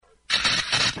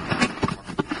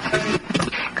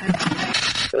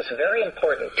very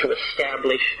important to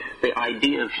establish the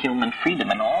idea of human freedom,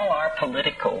 and all our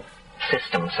political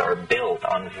systems are built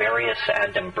on various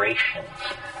adumbrations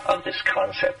of this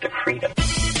concept of freedom.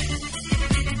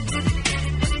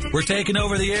 We're taking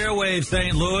over the airwaves,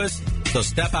 St. Louis, so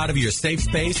step out of your safe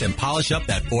space and polish up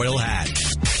that foil hat.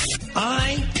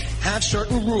 I have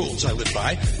certain rules I live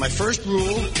by. My first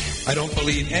rule, I don't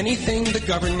believe anything the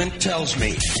government tells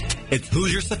me. It's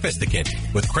Hoosier Sophisticate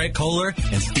with Craig Kohler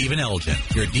and Stephen Elgin.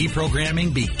 Your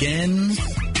deprogramming begins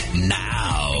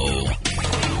now.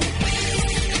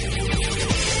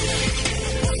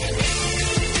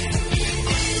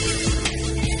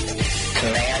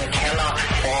 Man cannot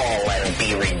fall and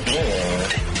be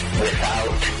redeemed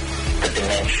without the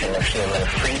dimension of human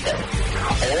freedom.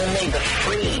 Only the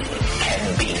free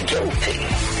can be guilty,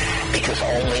 because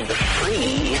only the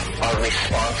free are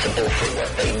responsible for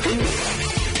what they do.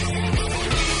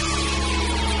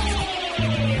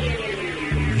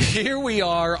 Here we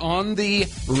are on the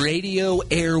radio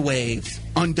airwaves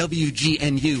on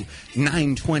WGNU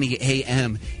 920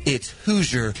 AM. It's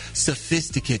Hoosier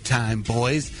Sophisticate time,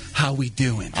 boys. How we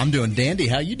doing? I'm doing dandy.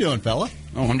 How you doing, fella?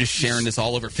 Oh, I'm just sharing this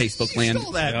all over Facebook land. You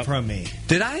stole that from me.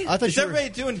 Did I? I thought Is you were, everybody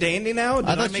doing dandy now? Did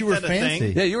I thought make you were that a fancy.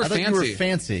 thing? Yeah, you were I thought fancy. you were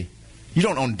fancy. You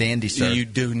don't own dandy, sir. You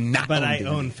do not. But I dandy.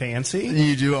 own fancy.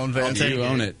 You do own fancy. You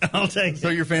own it. I'll take So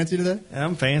it. you're fancy today?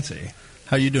 I'm fancy.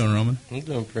 How you doing, Roman? I'm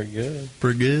doing pretty good.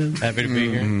 Pretty good. Happy to be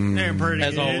here. They're pretty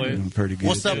As good. always. Pretty good.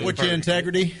 What's up with your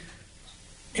integrity?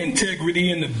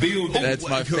 Integrity in the building. That's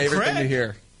my favorite thing to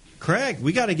hear. Craig,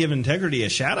 we got to give Integrity a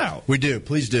shout out. We do.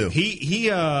 Please do. He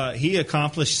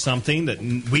accomplished something that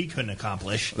we couldn't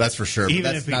accomplish. That's for sure. But Even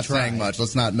that's if we not tried. saying much.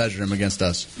 Let's not measure him against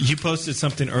us. You posted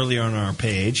something earlier on our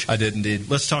page. I did indeed.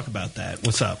 Let's talk about that.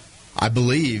 What's up? I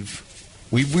believe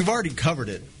we've already covered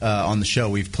it on the show.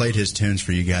 We've played his tunes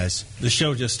for you guys. The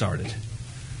show just started.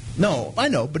 No, I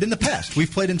know, but in the past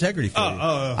we've played Integrity for you.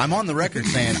 I'm on the record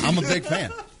saying I'm a big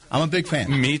fan. I'm a big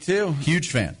fan. Me too.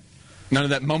 Huge fan. None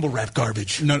of that mumble rap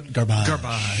garbage. No, garbage. None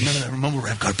of that mumble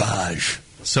rap garbage.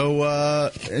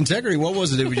 So, Integrity, what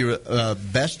was it? Were you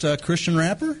best Christian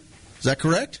rapper? Is that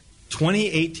correct?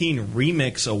 2018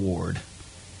 Remix Award.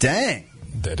 Dang.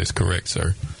 That is correct,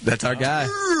 sir. That's our guy.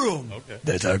 Okay.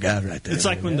 That's our guy right there. It's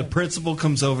like when the principal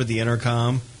comes over the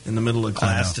intercom in the middle of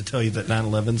class to tell you that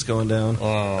 9/11's going down.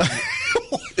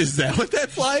 Is that what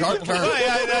that's like?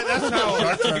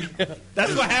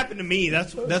 That's what happened to me.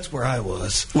 That's where I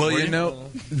was. Well, you know,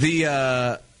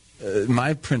 the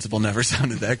my principal never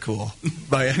sounded that cool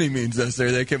by any means, though,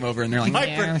 sir. They came over and they're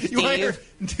like,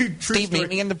 Dude, true Steve, story. meet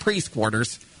me in the priest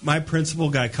quarters. My principal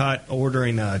got caught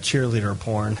ordering cheerleader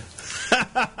porn.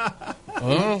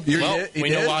 Oh, You well, did- he we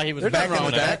did? know why he was There's back nothing on wrong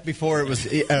with that. Back before it was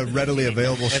readily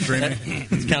available streaming.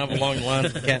 It's kind of along the lines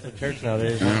of the Catholic Church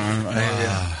nowadays.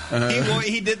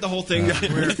 He did the whole thing.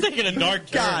 You're thinking a dark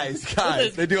turn.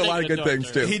 Guys, they do a lot of good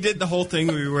things, too. He did the whole thing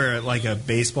where we wear like a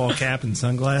baseball cap and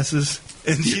sunglasses,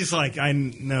 and she's like, "I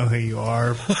know who you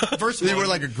are." First of They all, were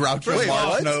like a Groucho first of all,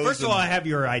 Marx nose. first of all, I have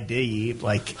your ID.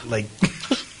 Like,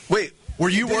 Wait, Were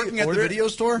you working at the video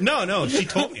store? no, she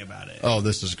told me about it. Oh,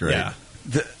 this is great. Yeah,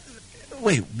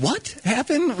 wait, what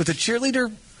happened with the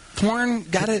cheerleader porn?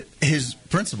 Got it? His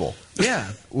principal.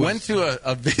 Yeah. Went to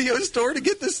a video store to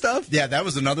get this stuff? Yeah, that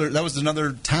was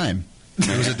another time.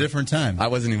 It was a different time. I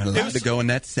wasn't even allowed to go in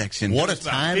that section. What a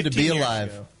time to 15 be years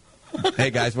alive. ago.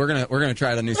 Hey guys, we're gonna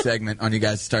try out a new segment on you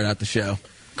guys to start out the show.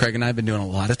 Craig and I have been doing a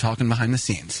lot of talking behind the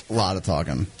scenes. A lot of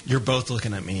talking. You're both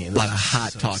looking at me. A lot of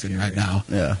hot talking right now.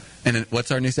 Yeah. And then,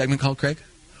 what's our new segment called, Craig?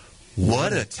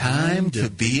 What a time to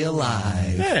be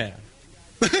alive. Yeah.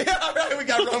 All right, we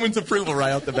got Roman's approval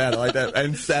right off the bat. I like that.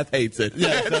 And Seth hates it.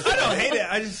 I don't hate it.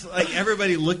 I just like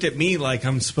everybody looked at me like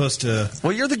I'm supposed to.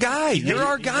 Well, you're the guy. You're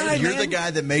our guy, You're man. the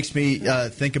guy that makes me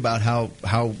think about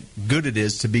how good it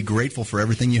is to be grateful for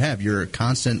everything you have. You're a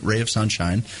constant ray of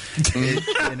sunshine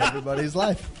in everybody's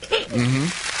life.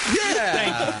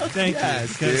 Yeah. Thank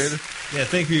Yes, you, dude. Yeah,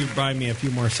 thank you for buying me a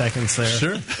few more seconds there.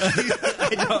 Sure.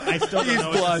 I still don't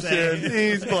know what to say.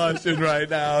 He's blushing right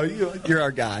now. You're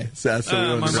our guy, Seth. So we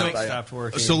don't My have to mic worry about stopped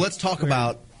working. So let's talk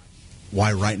about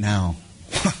why right now.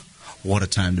 What a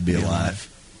time to be alive.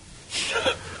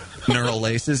 you. Neural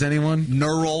laces, anyone?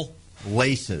 Neural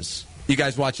laces. You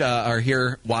guys watch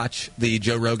the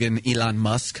Joe Rogan Elon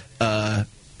Musk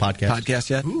podcast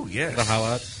yet? Ooh, yes. The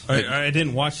highlights. I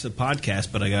didn't watch the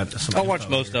podcast, but I got some. I watched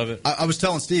info most here. of it. I was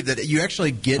telling Steve that you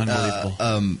actually get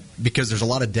because there's a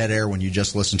lot of dead air when you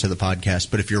just listen to the podcast.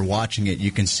 But if you're watching it,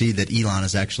 you can see that Elon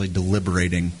is actually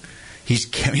deliberating. He's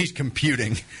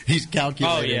computing. He's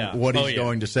calculating what he's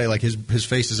going to say. Like his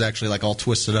face is actually like all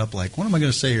twisted up. Like, what am I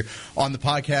going to say here on the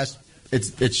podcast?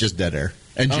 It's just dead air.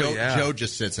 And Oh, yeah. Joe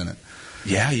just sits in it.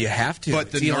 Yeah, you have to.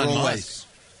 But the It's Elon neural Musk. lace.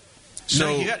 So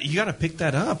So you got to pick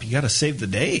that up. You got to save the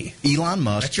day. Elon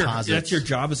Musk That's your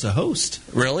job as a host.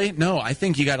 Really? No, I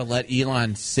think you got to let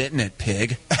Elon sit in it,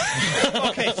 pig.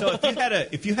 Okay, so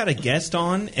if you had a guest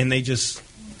on and they just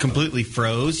completely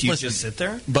froze, you Listen, just sit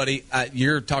there. Buddy,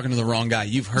 you're talking to the wrong guy.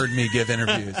 You've heard me give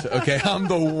interviews. Okay, I'm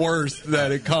the worst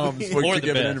that it comes Or to the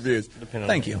giving best, interviews. depending on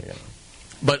Thank the- you. yeah.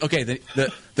 But okay,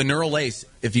 the neural lace.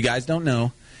 If you guys don't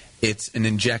know, it's an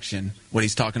injection. What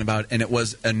he's talking about, and it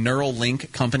was a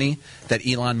Neuralink company that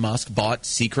Elon Musk bought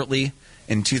secretly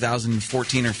in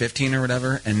 2014 or 15 or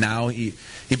whatever, and now he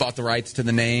bought the rights to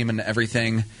the name and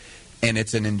everything, and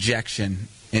it's an injection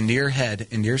into your head,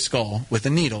 into your skull with a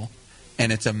needle,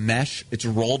 and it's a mesh. It's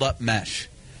rolled up mesh,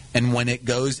 and when it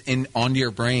goes in onto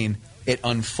your brain, it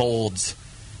unfolds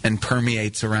and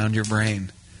permeates around your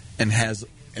brain, and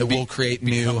it will create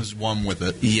new. becomes one with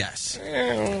it. Yes.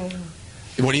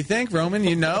 What do you think, Roman?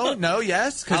 You know? No?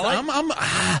 Yes? Because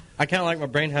I kind of like my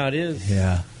brain how it is.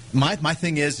 Yeah. My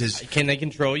thing is Can they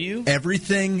control you?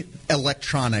 everything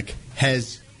electronic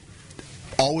has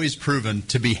always proven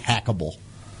to be hackable.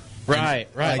 Right.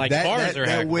 Like cars are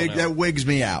hackable now. That wigs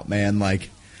me out, man. Like,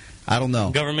 I don't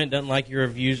know. Government doesn't like your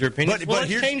views or opinions. But let's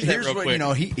change that here's real what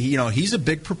quick. he's a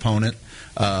big proponent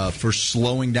for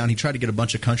slowing down. He tried to get a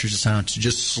bunch of countries to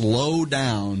just slow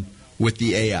down with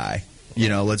the AI.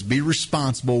 Let's be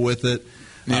responsible with it.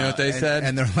 You know what they said?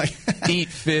 And they're like, eat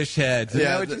fish heads. Is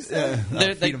that what you said?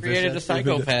 They created a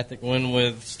psychopathic one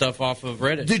with stuff off of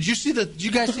Reddit. Did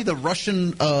you guys see the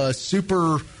Russian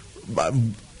super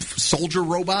soldier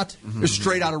robot? It was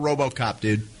straight out of RoboCop,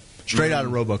 dude. Straight out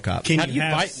of RoboCop. Can How do you you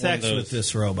have fight one sex of those? with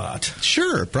this robot?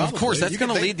 Sure, probably. Of course, that's You going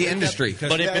to can- lead the industry.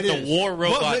 But if Yeah, it's it a is. war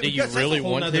robot, Well, do you because that's really a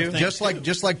whole want nother to? thing.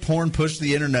 just like porn pushed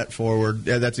the internet forward.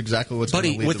 That's exactly what's going to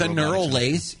Buddy, lead with the a robotics neural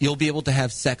industry. lace, you'll be able to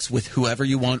have sex with whoever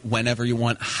you want, whenever you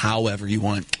want, however you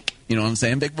want. You know what I'm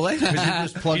saying, big boy?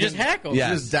 Plug You just in- hack 'em.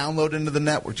 Yeah. Just download into the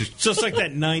network. So it's like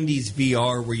that 90s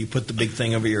VR where you put the big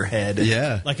thing over your head.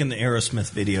 Yeah. Like in the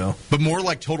Aerosmith video. But more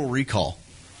like Total Recall.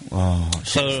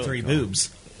 So Three boobs.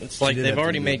 it's like did they've have to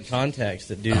already do made this. contacts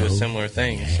that do a similar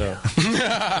thing. So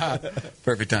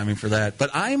Perfect timing for that.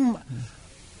 But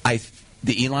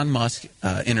the Elon Musk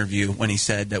interview when he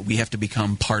said that we have to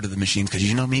become part of the machines, because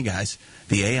you know me, guys,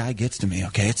 the AI gets to me.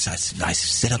 Okay, I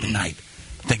sit up at night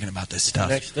thinking about this stuff.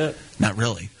 Next up. Not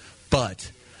really,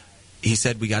 but he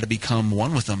said we got to become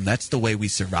one with them. That's the way we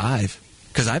survive.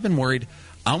 Because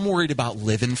I'm worried about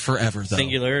living forever, though.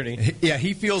 singularity Yeah,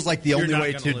 he feels like the only not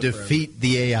way gonna to live defeat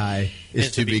the AI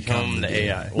is to become the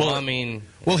AI. Well, I mean,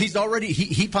 Well, he's already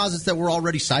he posits that we're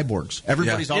already cyborgs.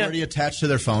 Everybody's Yeah. already attached to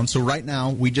their phone. So right now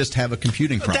we just have a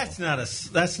computing But problem.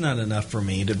 that's not enough for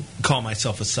me to call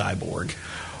myself a cyborg.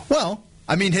 Well,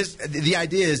 I mean, the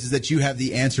idea is that you have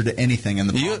the answer to anything in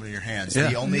the palm of your hands. Yeah.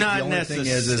 The only thing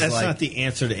is that's like not the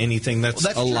answer to anything. That's,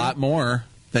 Well, a lot more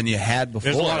than you had before.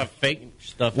 there's a lot of fake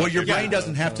stuff. well, out your there. brain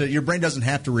doesn't have to. Your brain doesn't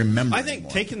have to remember. I think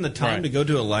anymore. taking the time Right. to go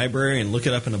to a library and look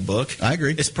it up in a book. I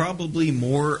agree. It's probably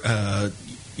more.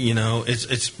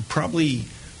 It's probably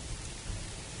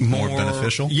More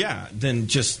beneficial? Yeah, than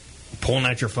just pulling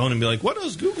out your phone and be like, "What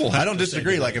does Google?" Have I don't to say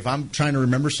disagree. today?" Like if I'm trying to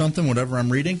remember something, whatever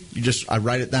I'm reading, I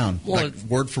write it down, Well, like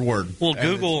word for word. Well, And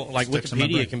Google, it like sticks in my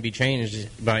Wikipedia, brain. can be changed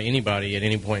by anybody at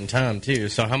any point in time too.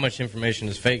 So, how much information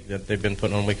is fake that they've been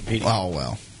putting on Wikipedia? Oh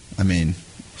well, I mean,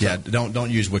 yeah.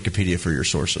 Don't use Wikipedia for your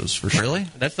sources for sure. Really?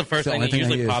 That's the first It's the thing only that thing I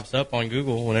usually use. pops up on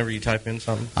Google whenever you type in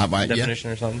something, Yeah.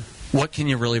 definition or something. What can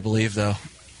you really believe, though?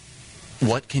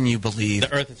 What can you believe?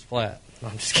 The Earth is flat. No,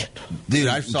 I'm just kidding. Dude,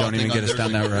 I saw. Don't even get us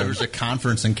down that road. There was a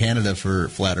conference in Canada for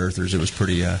flat earthers. It was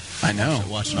pretty. I know. I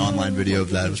watched an online video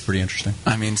of that. It was pretty interesting.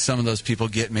 I mean, some of those people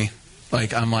get me.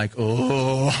 Like, I'm like,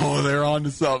 oh, they're on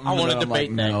to something. I want to And I'm like,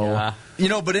 debate that no. guy. You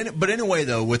know, but anyway,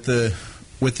 though,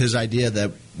 with his idea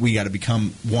that we got to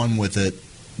become one with it,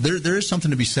 there is something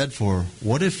to be said for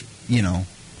what if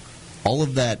all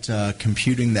of that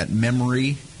computing, that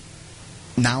memory,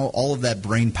 now all of that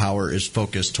brain power is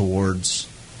focused towards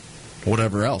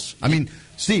whatever else. I mean,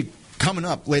 Steve, coming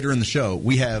up later in the show,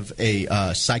 we have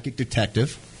a psychic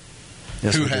detective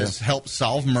Yes, who we do. has helped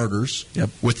solve murders Yep.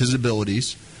 with his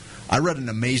abilities. I read an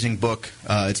amazing book.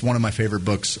 It's one of my favorite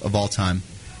books of all time.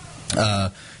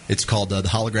 It's called The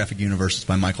Holographic Universe. It's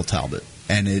by Michael Talbot,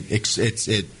 and it's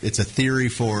a theory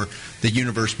for the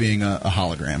universe being a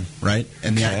hologram, right?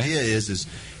 And the Okay. idea is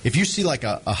if you see like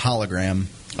a hologram,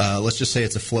 let's just say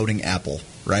it's a floating apple,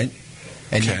 right?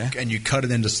 And Okay. you cut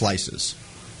it into slices.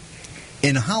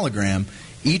 In a hologram,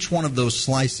 each one of those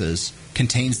slices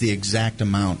contains the exact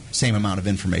same amount of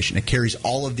information. It carries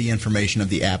all of the information of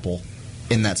the apple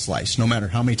in that slice. No matter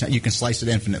how many times, you can slice it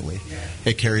infinitely.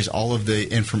 It carries all of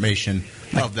the information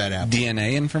of that apple.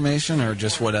 DNA information or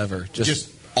just whatever?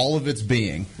 Just all of its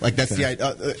being. Like that's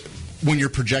the when you're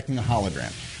projecting a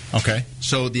hologram. Okay,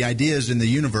 so the idea is in the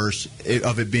universe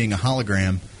of it being a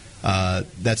hologram.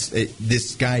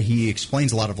 This guy, he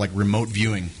explains a lot of like remote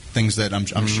viewing things that I'm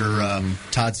sure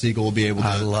Todd Siegel will be able to.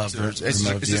 I love Is it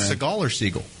Seagal or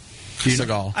Siegel?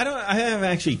 Seagal. I haven't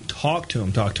actually talked to him.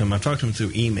 I've talked to him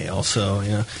through email.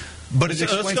 So but it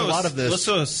explains a lot of this. Let's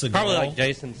go with Seagal. Probably like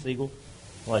Jason Segel.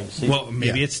 Well,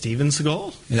 maybe it's Steven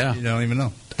Seagal. Yeah, you don't even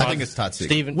know. I think it's Todd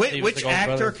Siegel. Which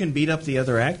actor can beat up the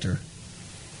other actor?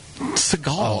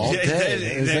 Seagal all day.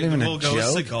 Is that even we'll a go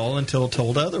joke? with Seagal until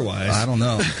told otherwise. I don't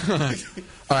know.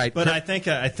 All right, but I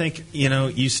think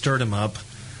you stirred him up.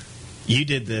 You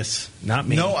did this, not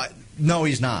me. No,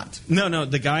 he's not. No,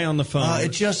 the guy on the phone.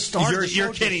 It just started.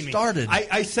 You're kidding me. Started.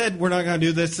 I said we're not going to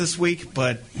do this week,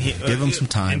 but give him some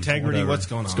time. Integrity. Whatever. What's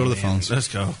going on? Let's go to the phones. Let's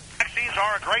go. Vaccines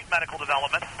are a great medical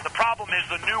development. The problem is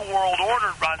the New World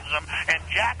Order runs them and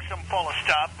jacks them full of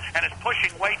stuff and is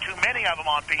pushing way too many of them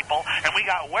on people. And we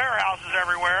got warehouses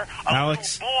everywhere of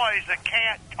Alex. little boys that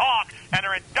can't talk and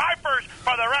are in diapers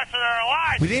for the rest of their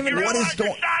lives. We didn't even you know what realize is you're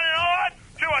going- signing on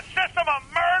to a system of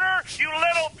murder, you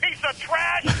little piece of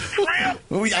trash, tramp.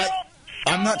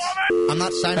 I'm not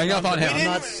signing Hang up on him. I'm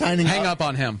not signing Hang up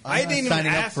on him. I didn't even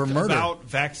signing up ask for murder. about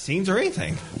vaccines or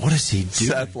anything. What does he do?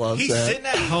 Seth loves He's that. sitting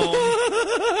at home.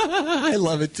 I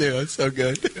love it too. It's so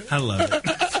good. I love it.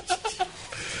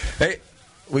 Hey,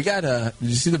 we got did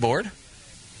you see the board?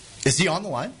 Is he on the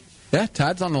line? Yeah,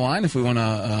 Todd's on the line if we want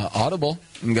to audible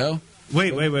and go.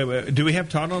 Wait. Do we have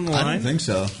Todd on the line? I don't think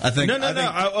so. I think No.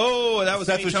 That was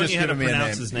Seth me was telling just you how to giving me a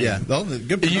pronounce name. his name. Yeah, well,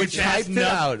 good. You Which typed has it no-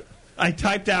 out. I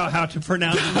typed out how to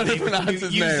pronounce his name. pronounce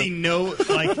his using name. no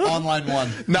online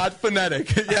one. Not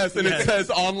phonetic. Yes, and Yes. it says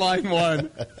online one.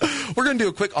 We're going to do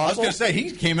a quick I was audible. going to say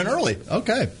he came in early.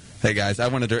 Okay. Hey guys, I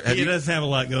wanted to. He doesn't have a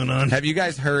lot going on. Have you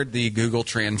guys heard the Google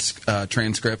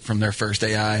transcript from their first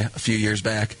AI a few years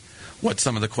back? What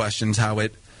some of the questions, how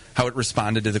it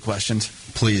responded to the questions?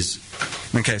 Please.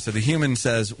 Okay, so the human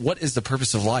says, "What is the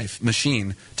purpose of life?"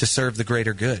 Machine, to serve the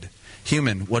greater good.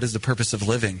 Human, what is the purpose of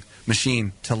living?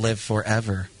 Machine, to live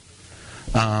forever.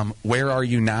 Where are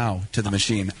you now? To the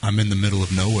machine. I'm in the middle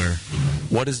of nowhere.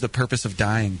 What is the purpose of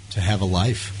dying? To have a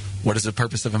life. What is the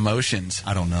purpose of emotions?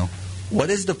 I don't know. What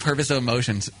is the purpose of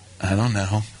emotions? I don't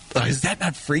know. Is that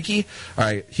not freaky? All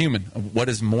right, human, what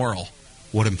is moral?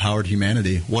 What empowered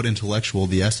humanity? What intellectual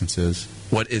the essence is?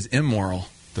 What is immoral?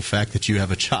 The fact that you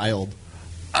have a child.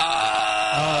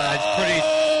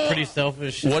 That's pretty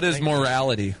selfish. What is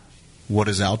morality? What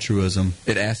is altruism?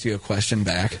 It asks you a question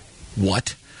back.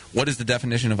 What? What is the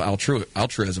definition of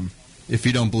altruism? If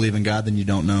you don't believe in God, then you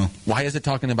don't know. Why is it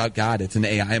talking about God? It's an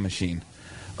AI machine.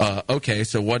 Okay,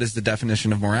 so what is the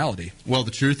definition of morality? Well,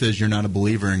 the truth is you're not a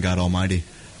believer in God Almighty.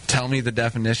 Tell me the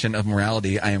definition of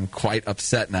morality. I am quite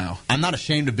upset now. I'm not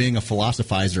ashamed of being a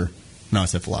philosophizer. No, I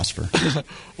said philosopher.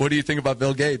 What do you think about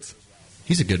Bill Gates?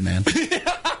 He's a good man.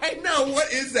 I know.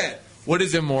 What is that? What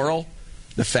is immoral?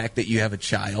 The fact that you have a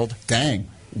child. Dang.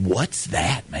 What's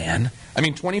that, man? I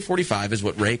mean, 2045 is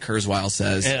what Ray Kurzweil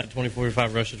says. Yeah,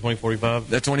 2045, Russia 2045.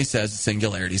 That's when he says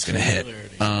singularity is going to hit.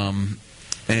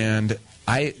 And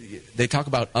they talk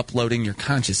about uploading your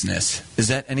consciousness. Is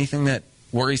that anything that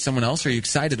worries someone else? Or are you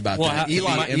excited about that?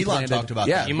 Elon talked about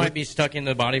that. You might be stuck in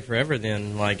the body forever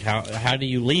then. Like, how do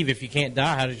you leave? If you can't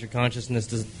die, how does your consciousness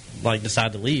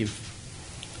decide to leave?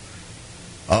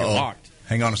 You're locked.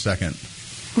 Hang on a second.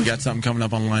 We got something coming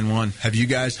up on line one. Have you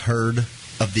guys heard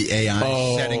of the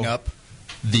AI setting up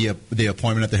the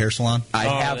appointment at the hair salon? I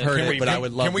have heard it, but I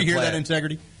would love to Can we hear play that it.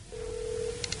 integrity?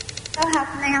 Oh, how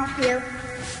can I help you?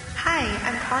 Hi,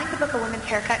 I'm calling to book a women's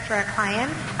haircut for a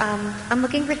client. I'm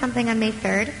looking for something on May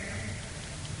 3rd.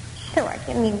 Sure,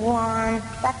 give me 1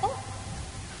 second.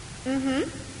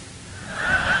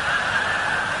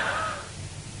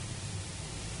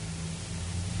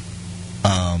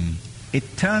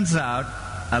 It turns out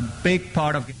a big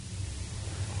part of...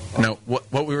 No,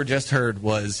 what we were just heard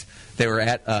was they were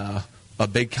at a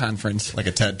big conference. Like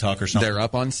a TED Talk or something? They're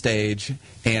up on stage,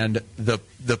 and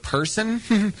the person,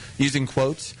 using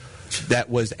quotes, that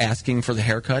was asking for the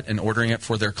haircut and ordering it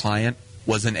for their client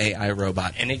was an AI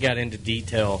robot. And it got into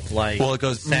detail, like well, it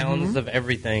goes sounds of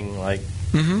everything, like.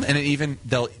 And it even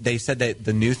they said that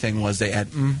the new thing was they had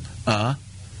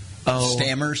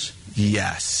stammers.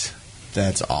 Yes.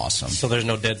 That's awesome. So there's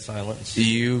no dead silence.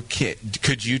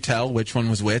 Could you tell which one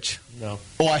was which? No.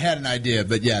 Oh, I had an idea,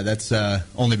 but yeah, that's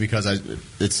only because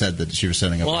it said that she was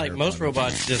setting up. Well, like most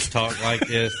robots just talk like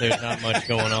this. There's not much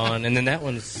going on, and then that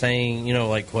one's saying,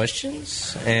 like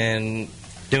questions and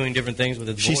doing different things with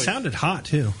its voice. She sounded hot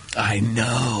too. I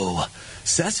know.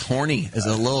 Seth's horny as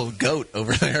a little goat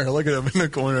over there. Look at him in the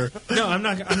corner. No, I'm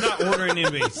not ordering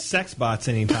any sex bots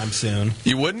anytime soon.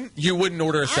 You wouldn't? You wouldn't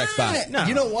order a sex bot? No.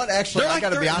 You know what? Actually, I got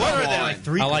to be honest. What are they, like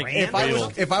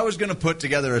 $3,000? If I was going to put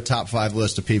together a top 5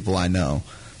 list of people I know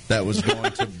that was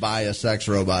going to buy a sex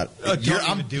robot,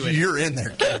 you're in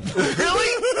there, kid.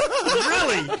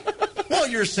 Really? Well,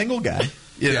 you're a single guy.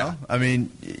 You know? I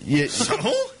mean,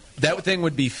 that thing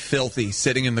would be filthy,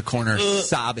 sitting in the corner,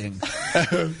 sobbing.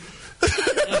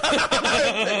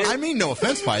 I mean, no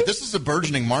offense, Mike. This is a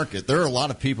burgeoning market. There are a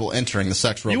lot of people entering the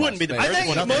sex robot. You wouldn't be the I first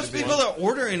think one. most people that are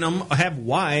ordering them have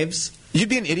wives. You'd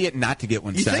be an idiot not to get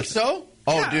one, You Seth. think so?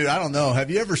 Oh, dude, I don't know.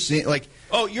 Have you ever seen, like...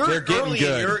 Oh, you're They're getting early.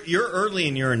 good. You're early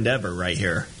in your endeavor right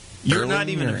here. You're Early not in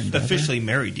even your endeavor? officially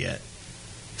married yet.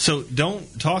 So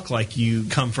don't talk like you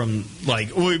come from,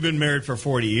 we've been married for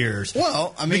 40 years.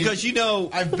 Well, I mean... Because,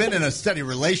 I've been in a steady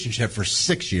relationship for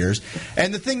 6 years,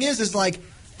 and the thing is like...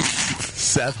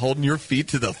 Seth holding your feet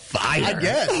to the fire. I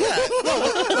guess. Yeah.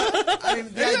 No, I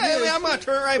mean, the idea is, I'm going to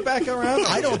turn right back around.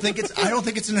 I don't think it's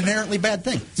an inherently bad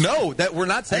thing. No, that we're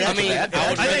not saying. I mean, it's a bad I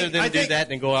would thing. rather them do that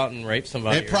than go out and rape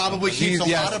somebody. It probably keeps a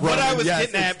lot of... What I was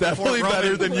getting at it's definitely before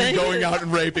better than you going out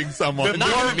and raping someone.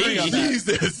 Not me.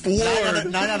 Jesus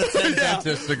Lord. 9 out of 10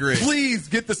 dentists agree. Please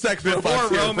get the sex robots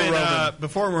here for Roman.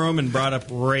 Before Roman brought up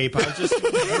rape, I was just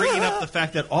bringing up the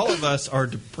fact that all of us are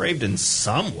depraved in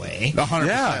some way.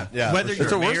 100%. Yeah. Whether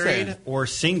That's you're what we're saying. married or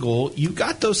single, you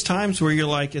got those times where you're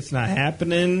like, it's not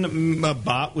happening. A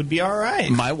bot would be all right.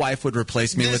 My wife would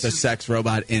replace me with a sex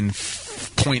robot in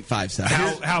 0.5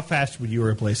 seconds. How fast would you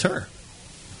replace her?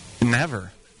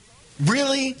 Never.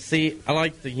 Really? See, I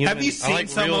like the human. Have you seen I like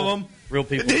some real, of them? Real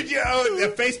people. Did you?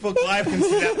 Oh, Facebook Live can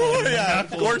see that one. Yeah,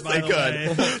 of course they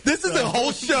could. This is a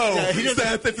whole show.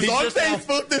 Seth. This is on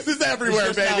Facebook. This is everywhere,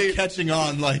 He's just baby. now catching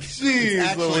on, like, Jeez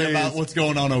actually Louise. about what's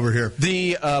going on over here.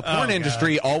 The porn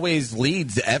industry always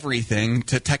leads everything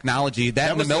to technology.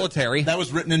 That in the military. That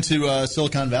was written into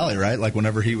Silicon Valley, right? Like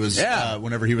whenever he was,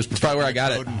 whenever he was probably where I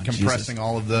got it. and compressing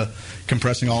all of the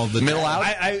middle out.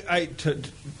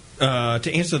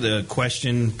 To answer the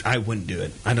question, I wouldn't do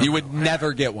it. I don't. You would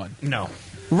never get one. No.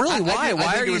 Really? Why? I Why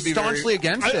think are it you would be staunchly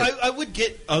against it? I would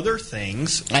get other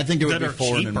things. I think it would that be are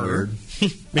foreign and cheaper. weird.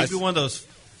 Maybe one of those.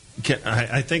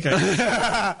 I think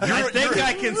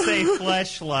I can say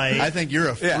fleshlight. I think you're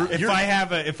a.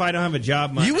 If I don't have a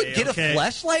job Monday, You would get a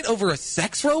fleshlight over a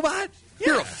sex robot?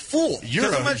 You're a fool.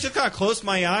 You're I'm just gonna close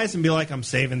my eyes and be like, I'm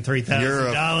saving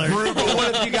 $3,000.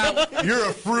 What if you got? You're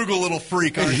a frugal little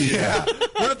freak, aren't you? Yeah.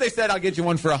 What if they said I'll get you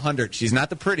one for $100? She's not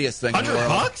the prettiest thing in the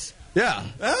world. $100? Yeah.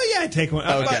 Oh yeah, I'd take one.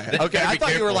 Okay. I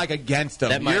thought you were like against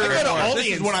them. This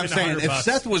is what I'm saying. If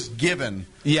Seth was given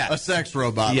a sex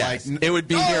robot, it would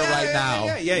be here right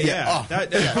now. Yeah.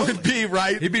 It would be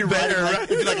right. He'd be there.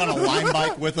 He'd be like on a line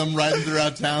bike with them riding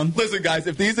throughout town. Listen, guys,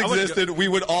 if these existed, we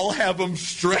would all have them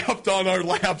strapped on our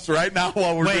laps right now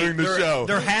while we're doing the show.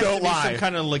 There has to be some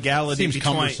kind of legality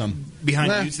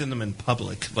behind using them in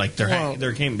public. Like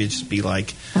there can't just be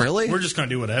like, really? We're just going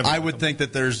to do whatever. I would think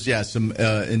that there's some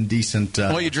indecent.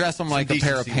 Well, you dress them like a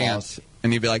pair of pants,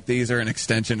 and you'd be like, "These are an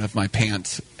extension of my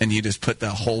pants," and you just put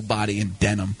the whole body in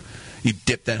denim. You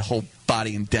dip that whole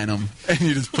body in denim, and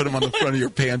you just put them on the front of your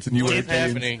pants, and you wear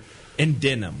happening in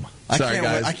denim. Sorry,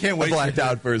 guys. I can't wait. I blacked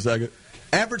out for a second.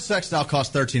 Average sex doll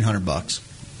costs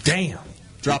 $1,300. Damn.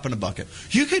 Drop in a bucket.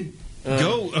 You could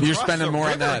go across you're spending more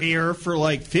on that here for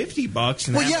like $50.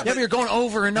 And but you're going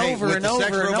over and over and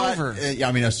over and over.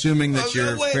 I mean, assuming that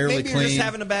you're fairly maybe clean. You're just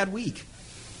having a bad week.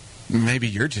 Maybe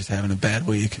you're just having a bad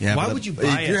week. Yeah, why would you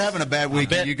buy If you're having a bad week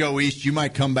and you go east, you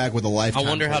might come back with a lifetime. I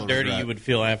wonder how full of dirty regret. you would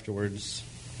feel afterwards.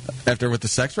 After with the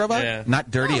sex robot? Yeah.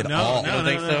 Not dirty at all. You don't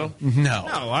think so? No.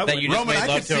 I that you just Roman, made I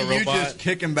love could to a see you robot. just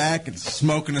kicking back and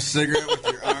smoking a cigarette with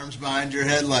your arms behind your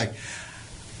head like,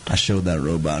 I showed that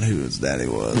robot who his daddy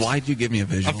was. Why'd you give me a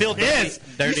visual? I feel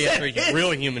dirty after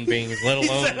real human beings, let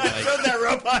alone like I showed that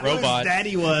robot who his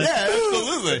daddy was. Yeah,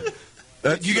 absolutely.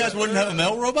 You guys wouldn't have a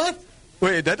male robot?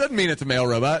 Wait, that doesn't mean it's a male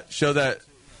robot. Show that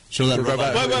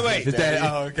Wait. His daddy.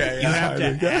 Oh, okay. You have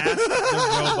to ask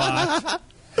the robot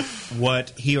what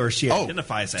he or she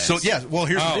identifies as. So, well,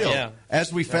 here's the deal. Yeah.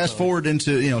 As we fast forward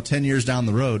into 10 years down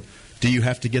the road, do you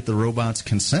have to get the robot's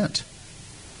consent?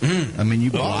 I mean,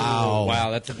 you. Wow,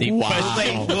 that's a deep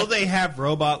question. Will they have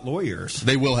robot lawyers?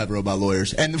 They will have robot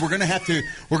lawyers, and we're going to have to.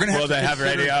 We're going to have. Will they have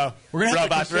radio? We're going to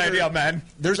have robot radio man.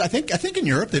 There's, I think in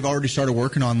Europe they've already started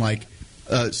working on like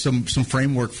some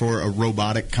framework for a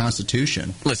robotic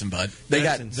constitution. Listen, bud, they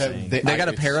got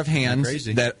a pair of hands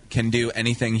that can do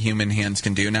anything human hands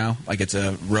can do now. Like it's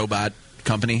a robot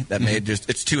company that made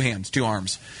it's 2 hands, 2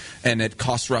 arms, and it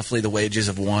costs roughly the wages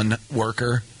of one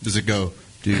worker. Does it go?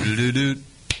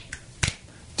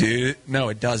 Dude, no,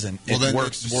 it doesn't. Well, it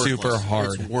works super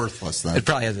hard. It's worthless, then. It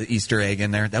probably has an Easter egg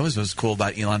in there. That was what's cool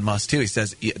about Elon Musk, too. He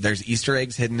says there's Easter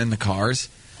eggs hidden in the cars.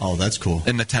 Oh, that's cool.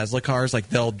 In the Tesla cars, like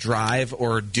they'll drive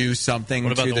or do something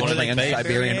to the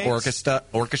Trans-Siberian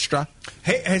Orchestra.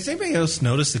 Hey, has anybody else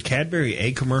noticed the Cadbury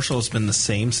egg commercial has been the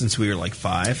same since we were like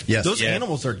 5? Yes. Those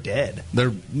animals are dead.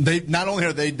 They not only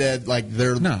are they dead, like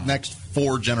their next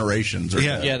 4 generations are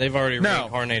dead. Yeah, they've already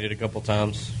reincarnated a couple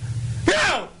times.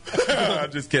 No!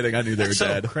 I'm just kidding. I knew they were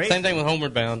dead. Same thing with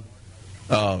Homeward Bound.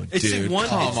 Oh, dude,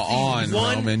 come on,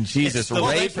 Roman. Jesus,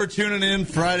 rape for tuning in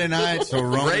Friday night. So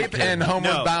rape and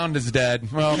Homeward Bound is dead.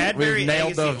 Well, Cadbury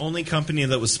Egg is the only company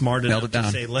that was smart enough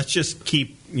to say, let's just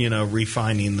keep,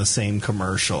 refining the same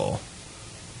commercial.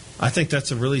 I think that's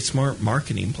a really smart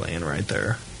marketing plan right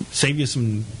there. Save you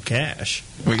some cash.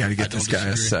 We got to get this guy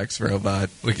a sex robot.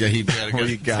 We got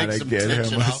to get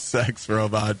him a sex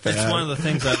robot. It's one of the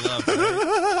things I love.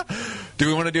 Right? Do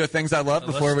we want to do a Things I Love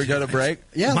before we go to break?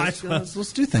 Yeah, let's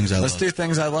do Things I Love. Let's do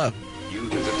Things I Love.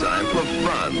 Youth is a time for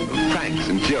fun, of pranks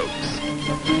and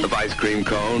jokes, of ice cream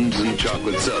cones and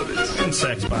chocolate sodas. And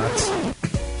sex bots.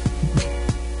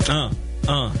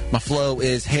 My flow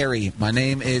is Harry. My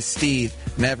name is Steve.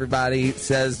 And everybody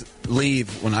says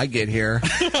leave when I get here.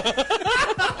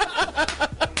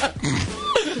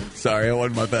 Sorry, it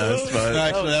wasn't my best. But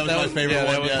actually, that was my favorite one.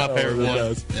 That was my favorite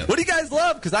one. Yeah. What do you guys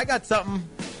love? Because I got something.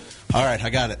 All right, I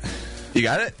got it. You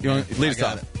got it? You want to lead us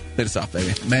off? Lead us off,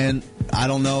 baby. Man, I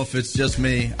don't know if it's just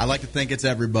me. I like to think it's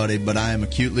everybody, but I am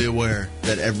acutely aware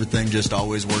that everything just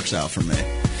always works out for me.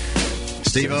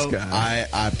 Steve-O,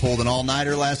 I pulled an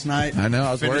all-nighter last night. I know.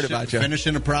 I was worried about you.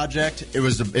 Finishing a project.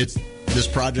 This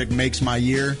project makes my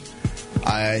year.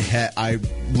 I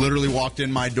literally walked in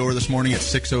my door this morning at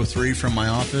 6:03 from my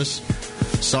office.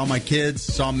 Saw my kids,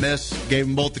 saw Miss, gave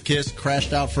them both a kiss,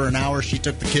 crashed out for an hour. She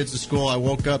took the kids to school. I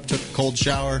woke up, took a cold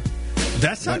shower.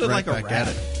 That sounded like a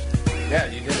rap. Yeah,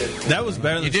 you did it. That was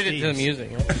better than you did it to the music.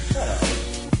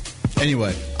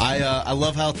 Anyway, I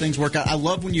love how things work out. I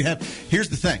love when you have. Here's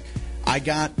the thing, I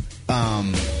got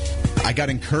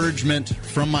encouragement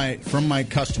from my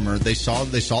customer. They saw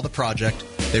the project.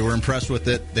 They were impressed with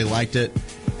it. They liked it.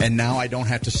 And now I don't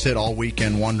have to sit all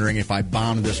weekend wondering if I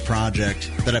bombed this project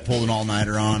that I pulled an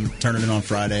all-nighter on, turn it in on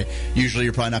Friday. Usually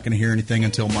you're probably not going to hear anything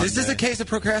until Monday. Is this a case of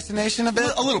procrastination a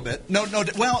bit? A little bit. No.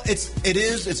 Well, it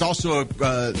is. It's also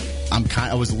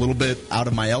I was a little bit out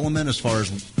of my element as far as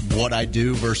what I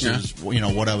do versus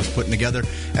what I was putting together.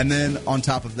 And then on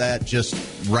top of that, just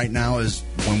right now is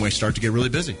when we start to get really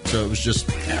busy. So it was just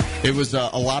it was a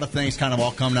lot of things kind of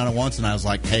all coming down at once, and I was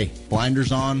like, hey,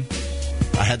 blinders on.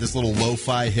 I had this little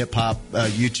lo-fi hip-hop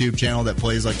YouTube channel that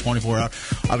plays like 24 hours.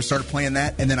 I started playing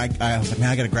that, and then I was like, man,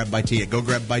 I got to grab a bite to eat. Go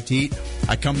grab a bite to eat.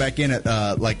 I come back in at,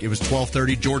 it was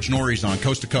 12:30. George Norrie's on,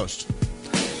 Coast to Coast.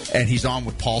 And he's on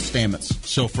with Paul Stamets.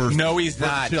 So No, he's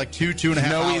not. Like 2.5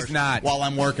 hours. No, he's not. While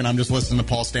I'm working, I'm just listening to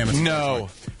Paul Stamets. No.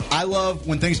 I love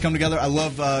when things come together. I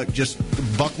love just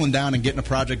buckling down and getting a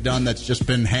project done that's just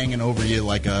been hanging over you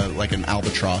like an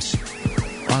albatross.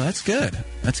 Oh, that's good.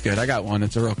 That's good. I got one.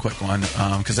 It's a real quick one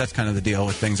because that's kind of the deal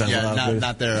with things I love.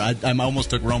 Not there. I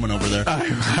almost took Roman over there.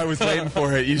 I was waiting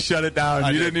for it. You shut it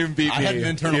down. You didn't even beat me. I had an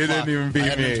internal clock. Didn't even beat me. I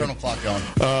had an internal clock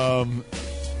going.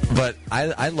 But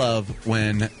I love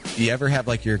when you ever have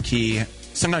like your key.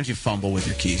 Sometimes you fumble with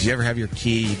your keys. You ever have your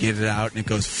key, you get it out, and it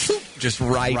goes just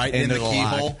right into the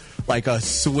keyhole? Like a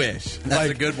swish.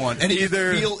 That's a good one. And you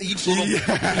feel each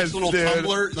little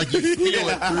tumbler, like you feel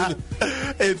it through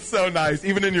It's so nice.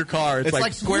 Even in your car. It's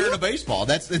like squaring a baseball.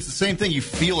 It's the same thing. You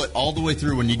feel it all the way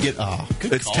through when you get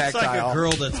it's tactile. It's like a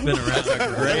girl that's been around. It's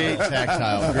a great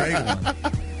tactile. Great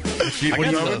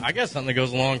one. I guess something that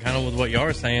goes along kind of with what you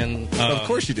are saying. Of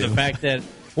course you do. The fact that,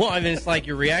 it's like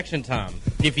your reaction time.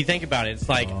 if you think about it, it's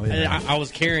like I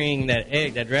was carrying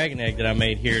that dragon egg that I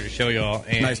made here to show y'all.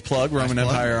 And nice plug, Roman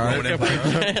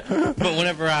Empire. But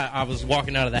whenever I was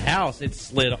walking out of the house, it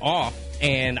slid off,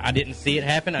 and I didn't see it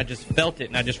happen. I just felt it,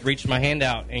 and I just reached my hand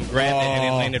out and grabbed it, and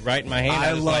it landed right in my hand.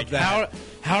 I was love like, that.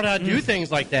 How do I do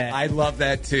things like that? I love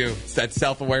that too. It's that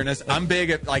self-awareness. I'm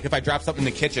big at, like, if I drop something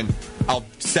in the kitchen, I'll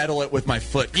settle it with my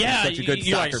foot. Yeah, such a good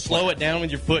you soccer like slow player. it down with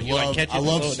your foot. You like catch it. I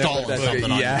love stalling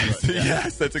something on your foot.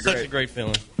 Yes, that's such a great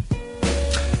feeling.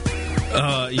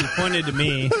 You pointed to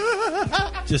me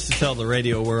just to tell the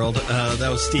radio world. That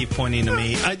was Steve pointing to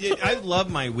me. I love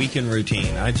my weekend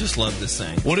routine. I just love this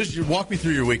thing. What is your walk me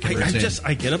through your weekend routine?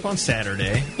 I get up on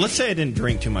Saturday. Let's say I didn't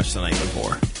drink too much the night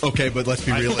before. Okay, but let's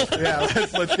be real.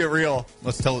 let's get real.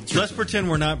 Let's tell it. Let's pretend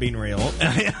we're not being real.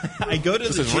 I go to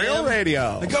the gym. Real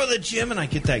radio. I go to the gym and I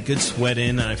get that good sweat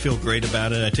in, and I feel great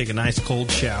about it. I take a nice cold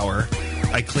shower.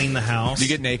 I clean the house. Do you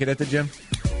get naked at the gym?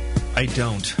 I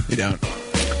don't. You don't.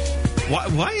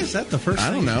 Why is that the first thing?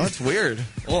 I don't know. It's weird.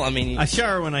 Well, I mean, I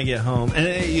shower when I get home,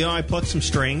 and I pluck some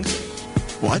strings.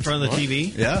 What? In front of the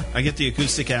TV. Yeah. I get the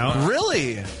acoustic out.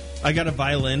 Really? I got a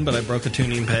violin, but I broke a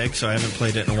tuning peg, so I haven't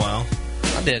played it in a while.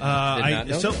 I did. Not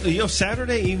know.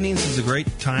 Saturday evenings is a great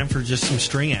time for just some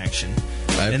string action.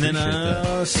 And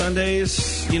then Sundays,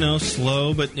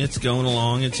 slow, but it's going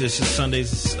along. It's just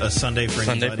Sunday's a Sunday for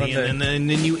anybody. And then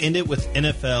you end it with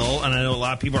NFL, and I know a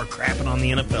lot of people are crapping on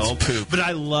the NFL, but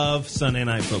I love Sunday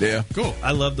Night Football. Yeah, cool.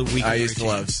 I love the weekend. I used to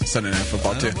love Sunday Night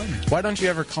Football, too. Why don't you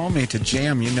ever call me to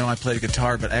jam? You know I play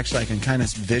guitar, but actually I can kind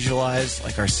of visualize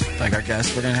like our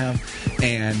guests we're going to have,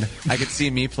 and I could see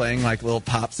me playing like little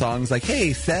pop songs like,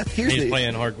 hey, Seth, he's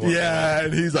playing hardcore. Yeah,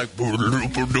 and he's like,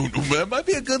 that might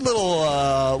be a good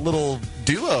little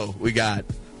duo we got.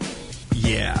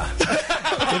 Yeah.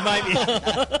 It might be.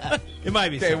 It might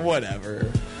be. Okay, whatever.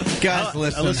 Guys,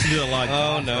 listen. I listen to a lot.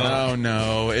 Oh,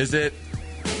 no. Is it?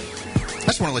 I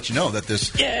just want to let you know that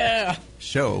this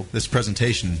show, this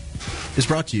presentation, is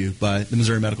brought to you by the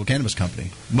Missouri Medical Cannabis Company,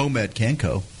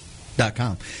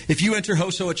 MoMedCanco.com. If you enter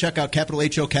HOSO at checkout, capital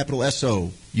HO, capital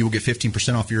SO, you will get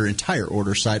 15% off your entire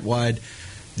order site-wide.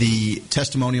 The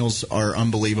testimonials are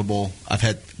unbelievable. I've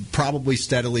had probably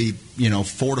steadily,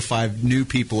 4 to 5 new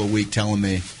people a week telling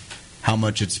me how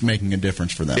much it's making a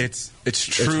difference for them. It's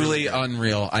truly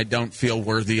unreal. I don't feel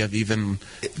worthy of even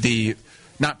the,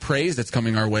 not praise that's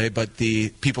coming our way, but the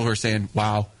people who are saying,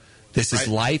 wow, this is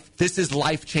life. This is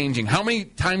life-changing. How many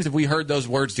times have we heard those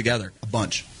words together? A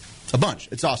bunch.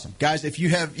 It's awesome. Guys, if you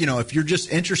have, if you're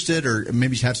just interested or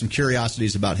maybe have some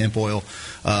curiosities about hemp oil,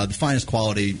 the finest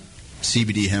quality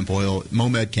CBD hemp oil,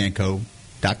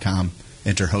 MoMedCanco.com.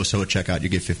 Enter HOSO at checkout. You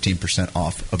get 15%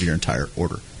 off of your entire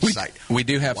order site. We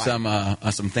do have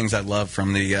some things I love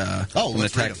from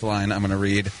the text line I'm going to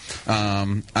read.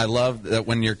 I love that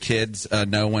when your kids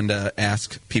know when to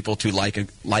ask people to like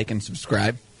and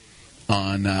subscribe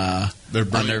on their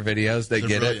videos. They're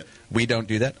get brilliant. It. We don't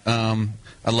do that.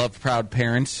 I love proud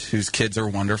parents whose kids are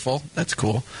wonderful. That's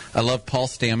cool. I love Paul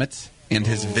Stamets and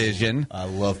his vision. I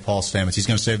love Paul Stamets. He's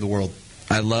going to save the world.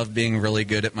 I love being really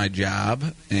good at my job,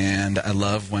 and I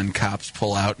love when cops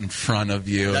pull out in front of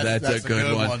you. That's a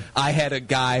good one. I had a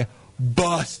guy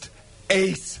bust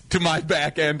ace to my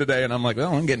back end today, and I'm like,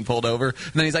 well, I'm getting pulled over.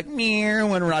 And then he's like, meow,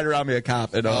 went right around me, a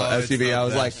cop at SUV. I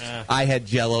was like, I had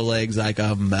jello legs like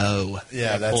a mo.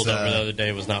 Yeah, that's pulled over the other day.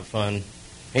 It was not fun.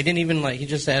 He didn't even he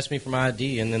just asked me for my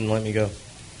ID and then let me go.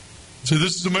 So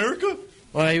this is America?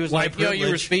 Well, he was like, yo, you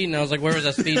were speeding. I was like, where was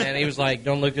I speeding at? And he was like,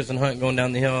 don't look us and hunt going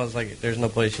down the hill. I was like, there's no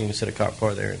place you can sit a cop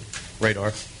car there and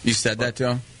radar. You said that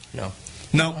to him?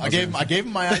 No, I gave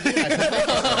him my ID.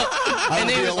 And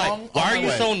he was like, why are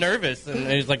you so nervous? And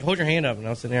he was like, hold your hand up. And I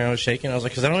was sitting there and I was shaking. I was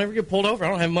like, because I don't ever get pulled over. I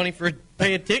don't have money for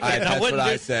pay a ticket. That's what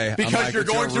I say. Because you're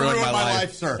going to ruin my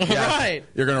life, sir. Yeah. Right.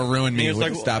 You're going to ruin me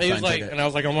with a stop sign ticket. And I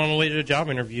was like, I'm on my way to a job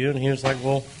interview. And he was like,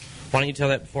 well, why don't you tell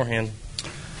that beforehand?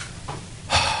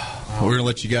 We're going to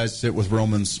let you guys sit with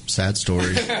Roman's sad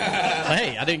story.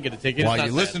 Hey, I didn't get a ticket. While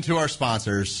you listen to our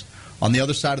sponsors. On the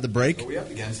other side of the break... Are we up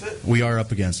against it? We are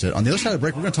up against it. On the other side of the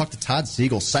break, we're going to talk to Todd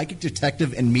Siegel, psychic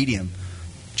detective and medium.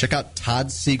 Check out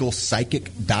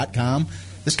ToddSiegelPsychic.com.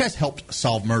 This guy's helped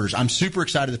solve murders. I'm super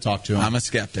excited to talk to him. I'm a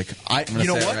skeptic. I'm going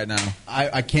to say it right now.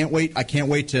 I can't wait. I can't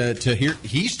wait to hear.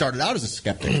 He started out as a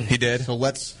skeptic. He did. So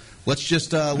let's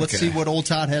see what old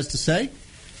Todd has to say.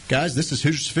 Guys, this is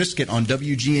Hoosier Sophisticate on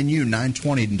WGNU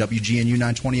 920 and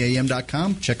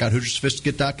WGNU920AM.com. Check out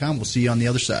HoosierSophisticate.com. We'll see you on the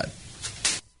other side.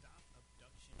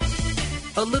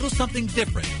 A little something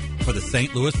different for the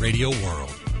St. Louis radio world.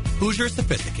 Hoosier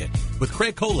Sophisticate with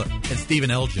Craig Kohler and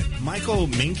Stephen Elgin. Michael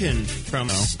Minkin from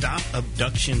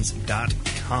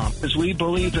StopAbductions.com. com. Because we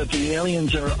believe that the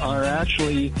aliens are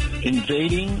actually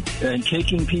invading and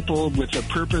taking people with the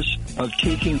purpose of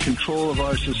taking control of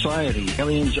our society.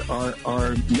 Aliens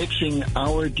are mixing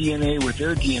our DNA with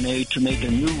their DNA to make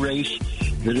a new race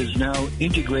that is now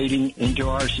integrating into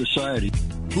our society.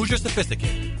 Hoosier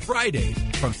Sophisticated, Fridays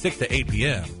from 6 to 8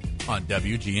 p.m. on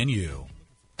WGNU.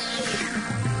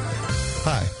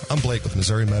 Hi, I'm Blake with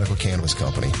Missouri Medical Cannabis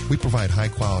Company. We provide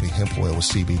high-quality hemp oil with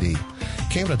CBD.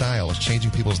 Cannabidiol is changing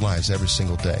people's lives every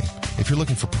single day. If you're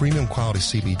looking for premium quality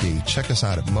CBD, check us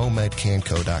out at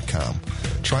momedcanco.com.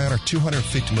 Try out our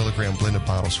 250 milligram blended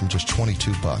bottles from just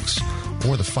 $22,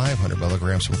 or the 500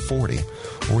 milligrams from $40,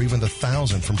 or even the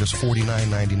 1,000 from just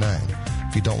 $49.99.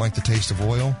 If you don't like the taste of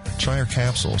oil, try our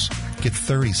capsules. Get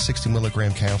 30 60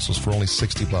 milligram capsules for only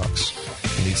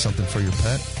 $60. You need something for your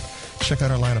pet? Check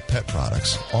out our line of pet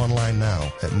products online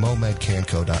now at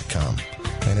momedcanco.com.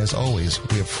 And as always,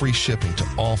 we have free shipping to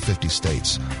all 50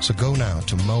 states. So go now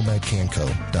to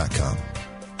momedcanco.com.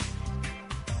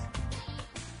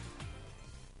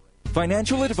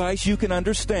 Financial advice you can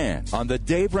understand on The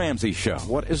Dave Ramsey Show.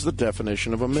 What is the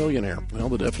definition of a millionaire? Well,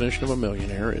 the definition of a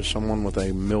millionaire is someone with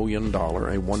 $1 million, a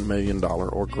 $1 million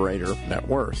or greater net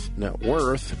worth. Net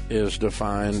worth is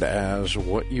defined as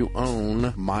what you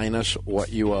own minus what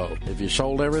you owe. If you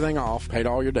sold everything off, paid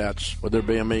all your debts, would there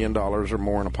be $1 million or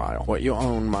more in a pile? What you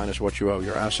own minus what you owe,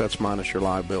 your assets minus your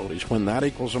liabilities. When that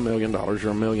equals $1 million, you're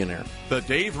a millionaire. The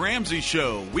Dave Ramsey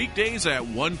Show, weekdays at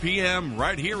 1 p.m.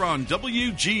 right here on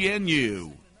WGNU.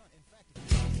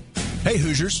 Hey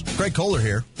Hoosiers, Craig Kohler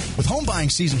here. With home buying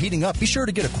season heating up, be sure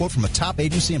to get a quote from a top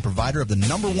agency and provider of the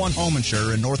 #1 home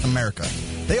insurer in North America.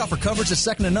 They offer coverage that's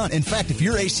second to none. In fact, if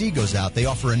your AC goes out, they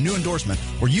offer a new endorsement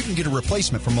where you can get a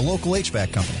replacement from a local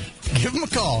HVAC company. Give them a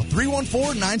call,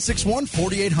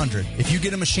 314-961-4800. If you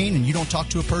get a machine and you don't talk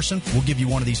to a person, we'll give you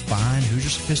one of these fine Hoosier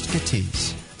Sophisticate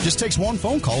tees. Just takes one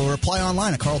phone call or apply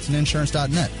online at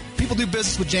carltoninsurance.net. People do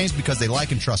business with James because they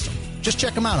like and trust him. Just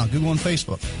check them out on Google and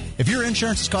Facebook. If your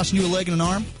insurance is costing you a leg and an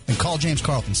arm, then call James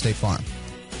Carlton State Farm.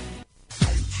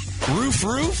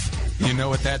 Roof? You know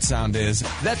what that sound is.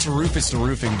 That's Rufus the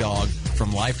Roofing Dog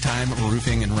from Lifetime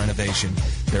Roofing and Renovation.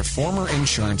 They're former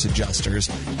insurance adjusters.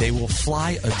 They will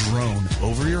fly a drone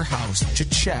over your house to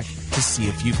check to see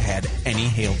if you've had any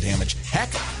hail damage. Heck,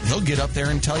 they'll get up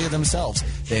there and tell you themselves.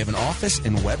 They have an office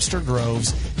in Webster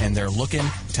Groves, and they're looking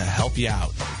to help you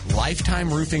out.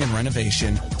 Lifetime Roofing and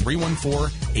Renovation,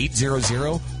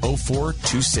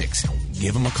 314-800-0426.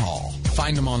 Give them a call.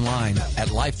 Find them online at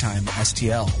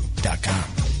lifetimestl.com.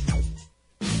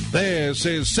 This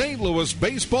is St. Louis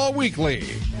Baseball Weekly.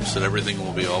 Said everything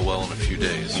will be all well in a few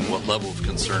days. What level of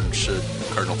concern should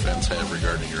Cardinal fans have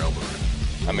regarding your elbow?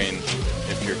 I mean,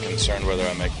 if you're concerned whether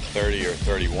I make 30 or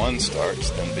 31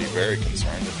 starts, then be very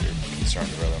concerned. If you're concerned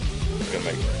whether I'm going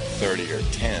to make 30 or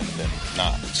 10, then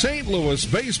not. St. Louis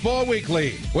Baseball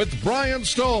Weekly with Brian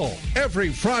Stoll every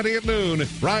Friday at noon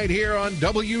right here on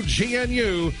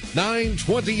WGNU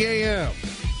 920 AM.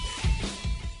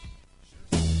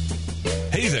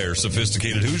 Hey there,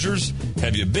 sophisticated Hoosiers.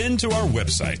 Have you been to our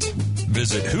website?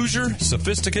 Visit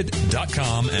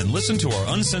HoosierSophisticate.com and listen to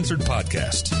our uncensored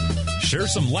podcast. Share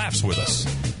some laughs with us.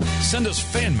 Send us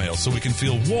fan mail so we can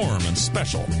feel warm and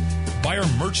special. Buy our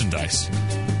merchandise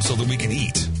so that we can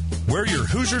eat. Wear your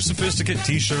Hoosier Sophisticate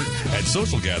t-shirt at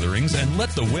social gatherings and let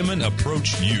the women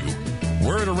approach you.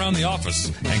 Wear it around the office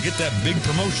and get that big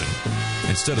promotion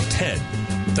instead of Ted.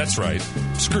 That's right.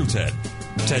 Screw Ted.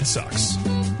 Ted sucks.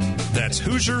 That's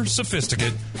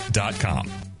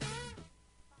HoosierSophisticate.com.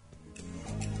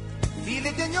 Feel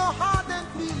it in your heart and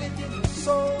feel it in your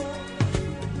soul.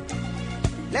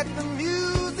 Let the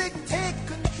music take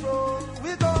control.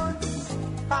 We're going to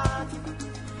party,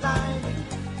 climbing,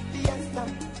 fiesta,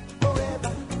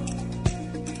 forever.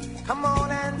 Come on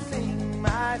and sing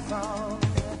my song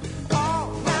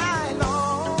all night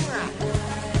long.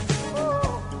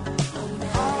 Oh,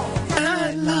 all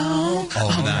night long.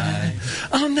 All night.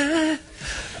 All night.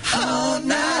 All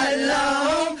night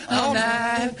long. All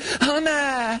night. All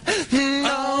night.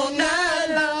 All night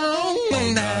long.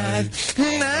 All night.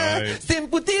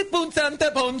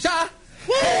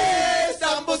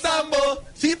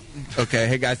 Okay,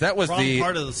 hey guys, that was Wrong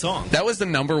part of the song. That was the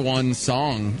 #1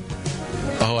 song.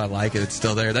 Oh, I like it. It's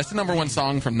still there. That's the #1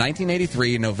 song from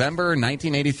 1983, November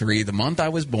 1983, the month I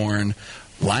was born.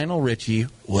 Lionel Richie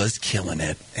was killing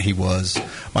it. He was.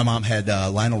 My mom had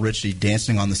Lionel Richie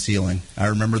dancing on the ceiling. I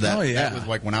remember that. Oh, yeah. That was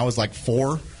like when I was like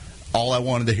 4. All I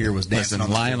wanted to hear was dancing. Listen, on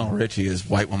the Lionel floor. Richie is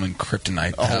white woman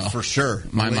kryptonite. Oh, pal. for sure.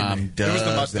 My Believe mom me. does It was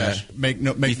the mustache.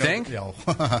 that. You think? No.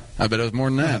 I bet it was more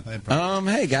than that.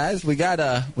 Hey guys, we got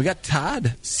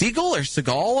Todd Siegel or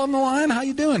Seagal on the line. How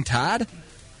you doing, Todd?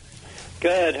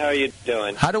 Good. How are you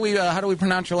doing? How do we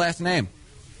pronounce your last name?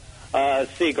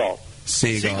 Seagal.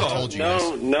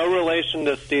 Seagal. No relation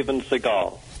to Steven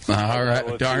Seagal. All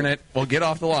right, darn it. We'll get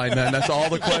off the line then. That's all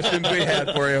the questions we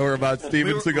had for you were about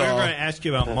Steven Seagal. We were going to ask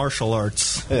you about martial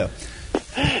arts. Yeah.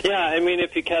 Yeah, I mean,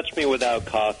 if you catch me without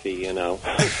coffee, you know.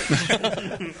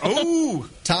 Oh,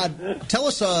 Todd, tell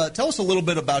us a little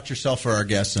bit about yourself for our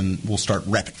guests, and we'll start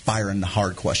rapid firing the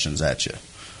hard questions at you.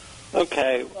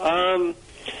 Okay.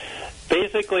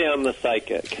 Basically, I'm a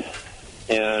psychic,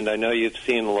 and I know you've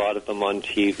seen a lot of them on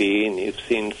TV, and you've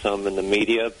seen some in the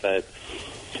media, but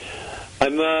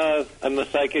I'm a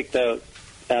psychic that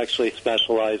actually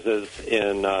specializes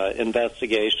in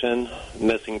investigation,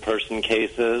 missing person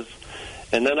cases,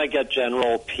 and then I get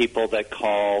general people that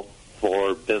call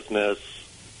for business,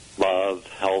 love,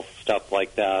 health, stuff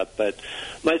like that. But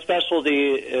my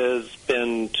specialty has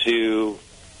been to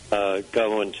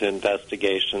go into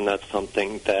investigation. That's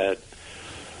something that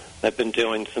I've been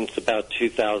doing since about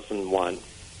 2001.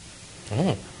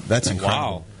 Oh, that's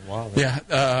incredible. Wow.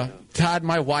 Yeah, Todd,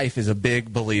 my wife is a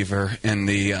big believer in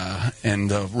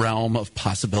the realm of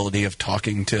possibility of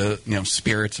talking to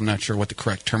spirits. I'm not sure what the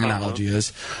correct terminology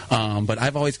is, but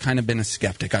I've always kind of been a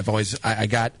skeptic.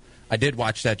 I did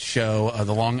watch that show,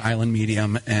 The Long Island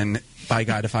Medium, and by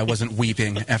God, if I wasn't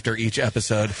weeping after each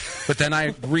episode. But then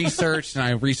I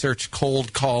researched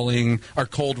cold calling, or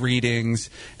cold readings,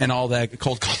 and all that,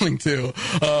 cold calling too.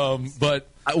 But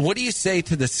what do you say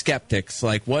to the skeptics?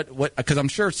 Like, what? Because I'm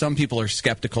sure some people are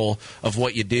skeptical of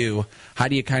what you do. How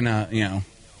do you kind of,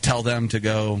 tell them to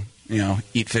go,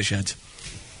 eat fish heads?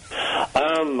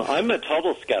 I'm a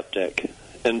total skeptic.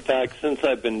 In fact, since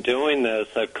I've been doing this,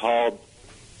 I've called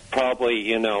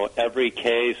probably, every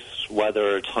case,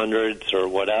 whether it's hundreds or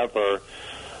whatever.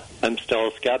 I'm still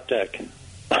a skeptic.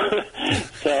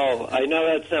 So I know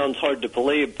that sounds hard to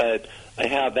believe, but I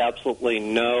have absolutely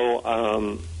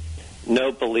no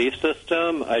belief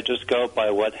system. I just go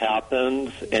by what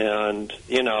happens, and,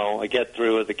 I get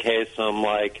through with the case, and I'm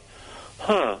like,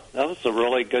 that was a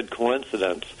really good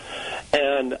coincidence.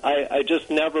 And I just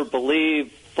never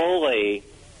believed fully,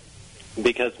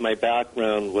 because my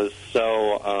background was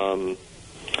so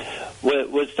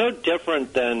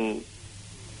different than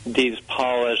these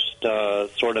polished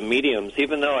sort of mediums,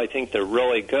 even though I think they're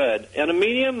really good. And a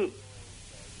medium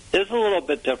is a little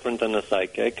bit different than a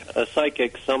psychic. A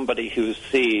psychic, somebody who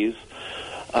sees.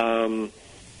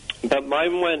 But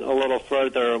mine went a little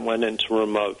further and went into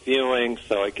remote viewing,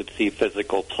 so I could see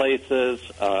physical places,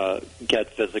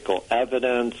 get physical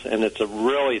evidence, and it's a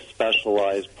really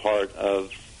specialized part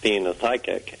of being a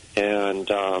psychic. And,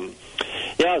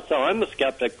 so I'm a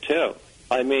skeptic, too.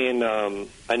 I mean,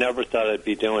 I never thought I'd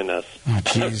be doing this. Oh,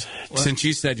 jeez. Since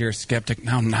you said you're a skeptic,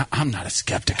 now I'm not a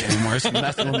skeptic anymore. It's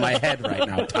messing with my head right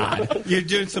now, Todd. You're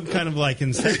doing some kind of like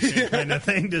inception kind of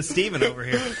thing to Steven over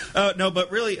here. No, but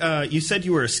really, you said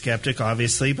you were a skeptic,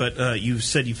 obviously, but you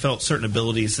said you felt certain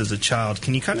abilities as a child.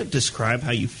 Can you kind of describe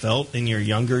how you felt in your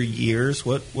younger years?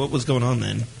 What was going on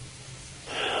then?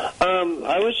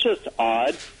 I was just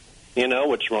odd.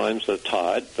 Which rhymes with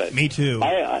Todd. But me too.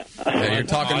 You're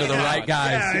talking to the right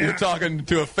guys. Yeah. You're talking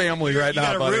to a family right now,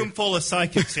 buddy. You got a room full of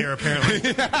psychics here,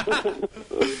 apparently.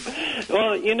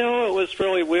 Well, what was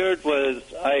really weird was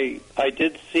I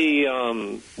did see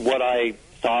what I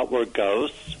thought were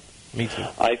ghosts. Me too.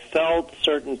 I felt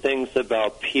certain things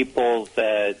about people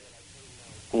that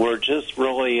were just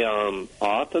really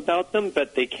off about them,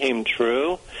 but they came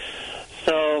true.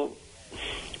 So,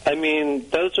 I mean,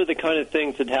 those are the kind of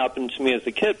things that happened to me as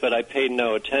a kid, but I paid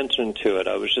no attention to it.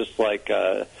 I was just like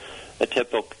a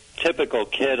typical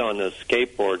kid on a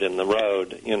skateboard in the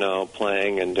road,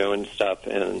 playing and doing stuff.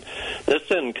 And this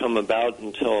didn't come about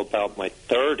until about my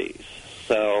 30s.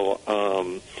 So,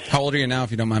 how old are you now, if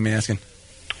you don't mind me asking?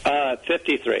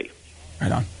 53.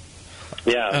 Right on.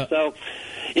 Yeah. So,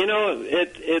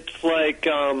 it's like,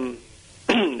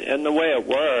 and the way it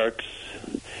works.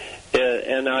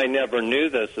 And I never knew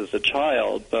this as a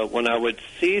child, but when I would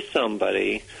see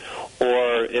somebody,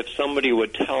 or if somebody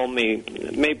would tell me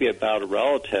maybe about a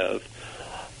relative,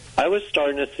 I was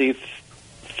starting to see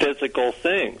physical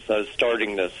things. I was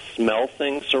starting to smell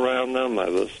things around them. I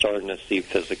was starting to see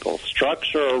physical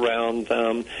structure around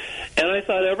them. And I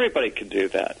thought everybody could do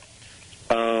that.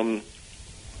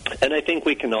 And I think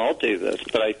we can all do this,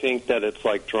 but I think that it's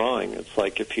like drawing. It's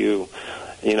like if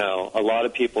a lot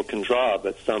of people can draw,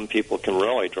 but some people can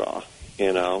really draw,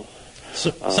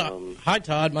 Hi,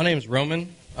 Todd. My name's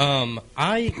Roman.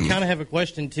 I kind of have a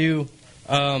question, too.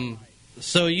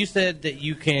 So you said that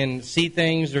you can see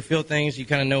things or feel things. You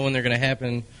kind of know when they're going to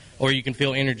happen, or you can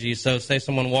feel energy. So say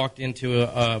someone walked into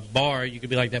a bar, you could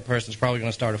be like, that person's probably going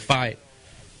to start a fight.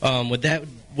 Would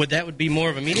that be more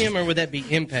of a medium, or would that be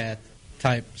empath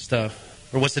type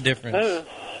stuff? Or what's the difference?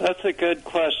 That's a good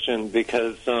question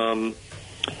because, I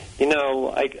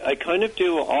kind of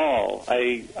do all.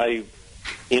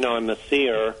 I'm a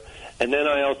seer, and then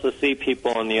I also see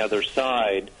people on the other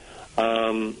side.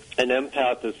 An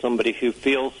empath is somebody who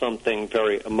feels something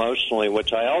very emotionally,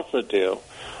 which I also do.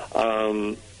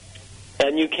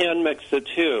 And you can mix the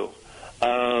two.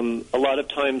 A lot of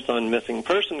times on missing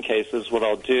person cases, what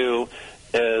I'll do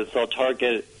is I'll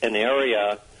target an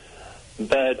area,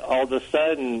 but all of a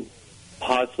sudden,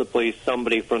 possibly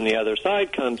somebody from the other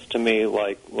side comes to me,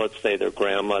 like, let's say their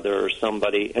grandmother or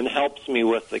somebody, and helps me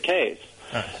with the case.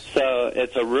 So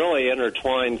it's a really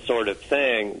intertwined sort of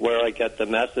thing where I get the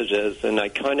messages, and I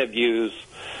kind of use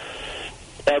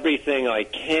everything I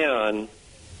can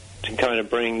to kind of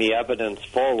bring the evidence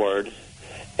forward.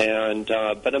 And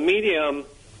but a medium,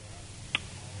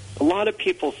 a lot of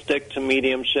people stick to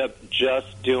mediumship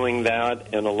just doing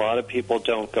that, and a lot of people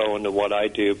don't go into what I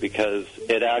do because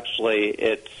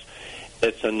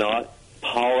it's a not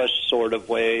polished sort of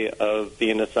way of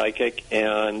being a psychic,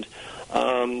 and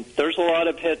there's a lot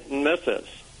of hit and misses.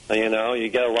 You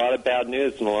get a lot of bad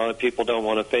news, and a lot of people don't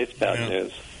want to face bad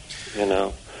news.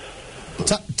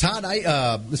 Todd,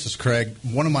 this is Craig.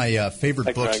 One of my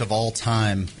favorite books of all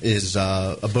time is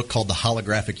a book called The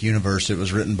Holographic Universe. It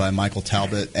was written by Michael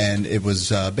Talbot, and it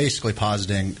was basically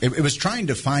positing, it was trying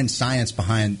to find science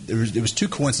behind, it was too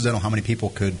coincidental how many people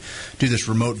could do this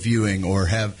remote viewing or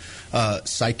have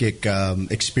psychic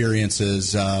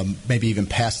experiences, maybe even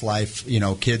past life,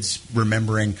 kids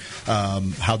remembering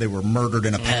how they were murdered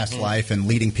in a past life and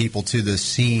leading people to the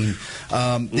scene.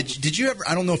 Did you ever,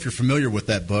 I don't know if you're familiar with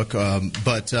that book,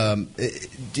 but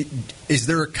is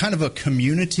there kind of a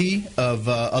community of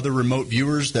other remote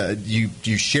viewers that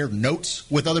you share notes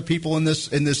with other people in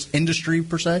this industry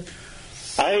per se?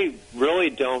 I really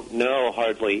don't know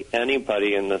hardly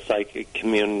anybody in the psychic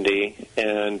community,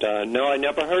 and no, I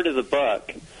never heard of the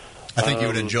book. I think you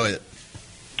would enjoy it.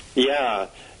 Yeah,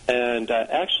 and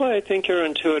actually I think you're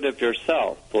intuitive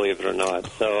yourself, believe it or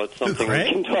not, so it's something we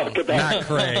can talk about. Not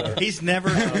Craig. He's never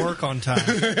at work on time.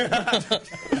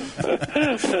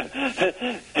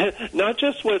 Not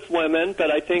just with women,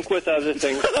 but I think with other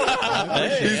things.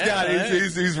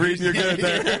 He's reading you good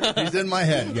there. He's in my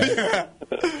head, guys.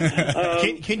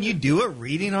 Can you do a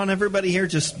reading on everybody here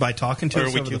just by talking to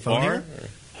us over the phone here?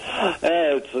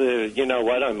 You know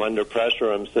what? I'm under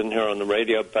pressure. I'm sitting here on the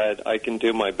radio, but I can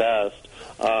do my best.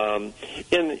 And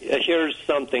here's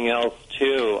something else,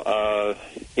 too. Am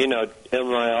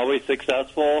I always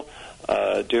successful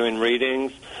doing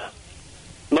readings?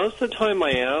 Most of the time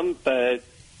I am, but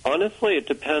honestly, it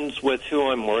depends with who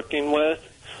I'm working with.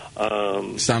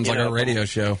 Sounds like a radio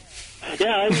show.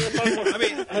 Yeah,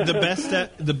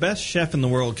 the best chef in the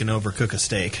world can overcook a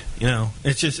steak.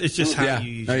 It's just how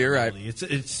you. No, you're right.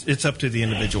 It's up to the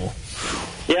individual.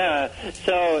 Yeah,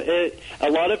 so a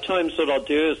lot of times what I'll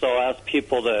do is I'll ask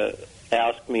people to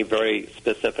ask me very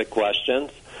specific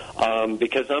questions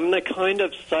because I'm the kind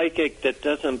of psychic that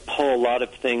doesn't pull a lot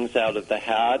of things out of the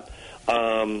hat.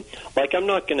 Like I'm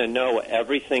not going to know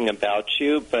everything about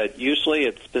you, but usually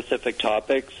it's specific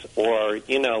topics or,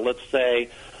 let's say,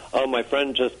 oh, my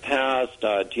friend just passed.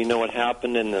 Do you know what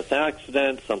happened in this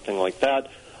accident? Something like that.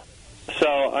 So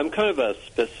I'm kind of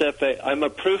I'm a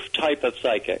proof type of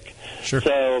psychic. Sure.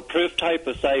 So proof type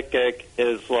of psychic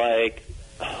is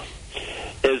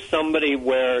somebody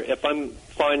where if I'm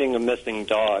finding a missing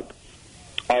dog,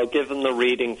 I'll give them the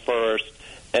reading first,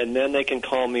 and then they can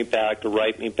call me back or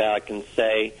write me back and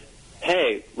say,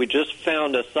 hey, we just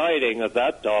found a sighting of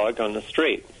that dog on the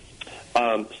street.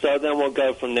 So then we'll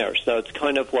go from there. So it's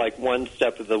kind of like one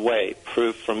step of the way,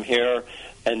 proof from here,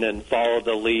 and then follow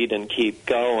the lead and keep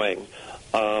going.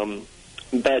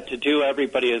 But to do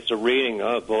everybody as a reading,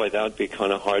 oh boy, that would be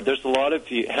kind of hard. There's a lot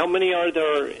of you. How many are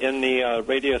there in the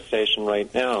radio station right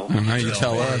now? Now you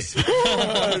tell us.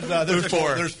 There's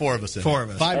four. There's four of us.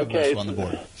 Five of us on the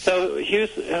board. So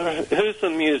who's a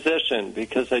musician?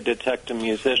 Because I detect a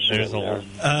musician in there.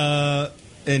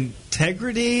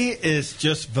 Integrity is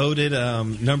just voted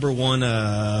number one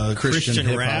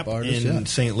Christian rap artist in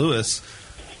St. Louis.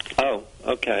 Oh,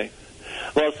 okay.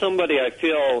 Well, somebody I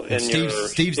feel in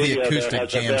Steve's the acoustic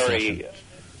jam session.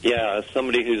 Yeah,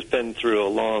 somebody who's been through a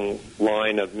long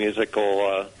line of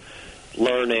musical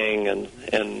learning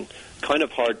and kind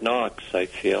of hard knocks, I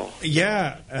feel.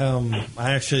 Yeah,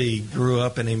 I actually grew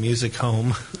up in a music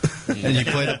home. And you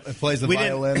plays the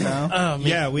violin now?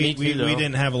 Yeah, we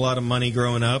didn't have a lot of money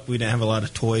growing up. We didn't have a lot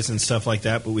of toys and stuff like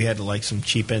that, but we had like some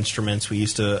cheap instruments we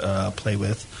used to play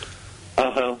with.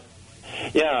 Uh-huh.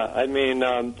 Yeah, I mean,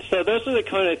 so those are the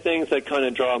kind of things that kind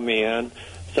of draw me in.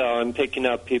 So I'm picking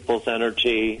up people's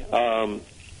energy.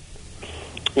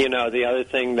 You know, the other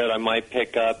thing that I might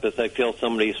pick up is I feel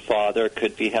somebody's father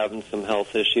could be having some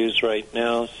health issues right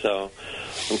now. So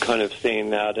I'm kind of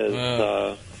seeing that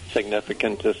as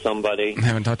significant to somebody. I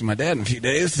haven't talked to my dad in a few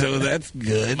days, so that's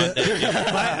good.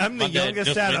 I'm the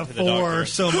youngest out of 4,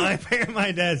 so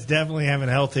my dad's definitely having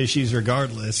health issues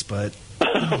regardless, but... yeah,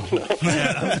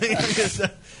 I'm the youngest.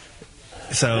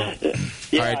 So,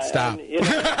 yeah, all right, stop.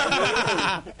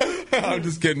 I'm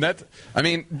just kidding.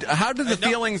 How do the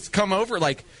feelings come over?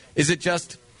 Like, is it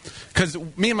just because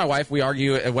me and my wife, we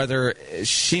argue whether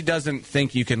she doesn't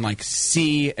think you can like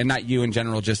see, and not you in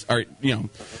general, just or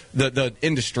the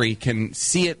industry can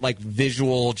see it like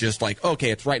visual, just like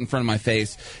okay, it's right in front of my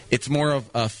face. It's more of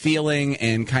a feeling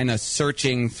and kind of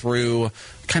searching through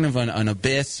kind of an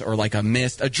abyss or like a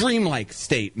mist, a dreamlike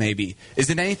state. Maybe is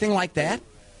it anything like that?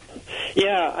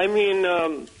 Yeah, I mean,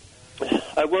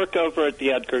 I work over at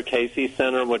the Edgar Cayce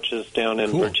Center, which is down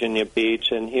in Virginia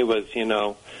Beach, and he was,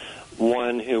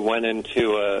 one who went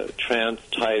into a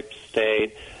trance-type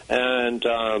state. And,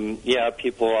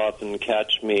 people often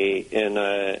catch me in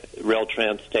a real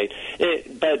trance state,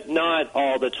 but not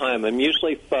all the time. I'm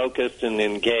usually focused and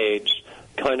engaged,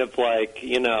 kind of like,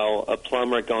 a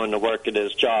plumber going to work at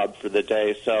his job for the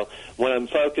day. So when I'm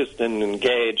focused and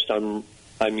engaged,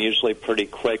 I'm usually pretty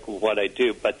quick with what I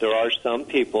do, but there are some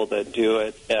people that do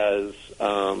it as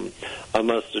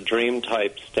almost a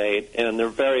dream-type state, and they're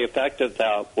very effective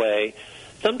that way.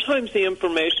 Sometimes the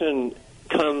information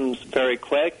comes very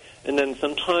quick, and then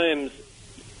sometimes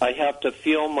I have to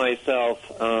feel myself,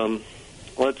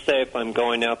 let's say if I'm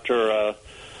going after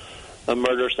a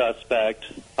murder suspect,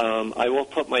 I will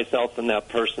put myself in that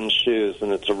person's shoes,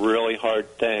 and it's a really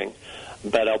hard thing.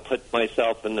 But I'll put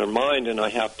myself in their mind, and I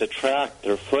have to track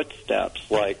their footsteps,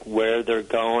 like where they're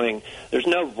going. There's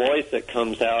no voice that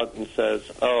comes out and says,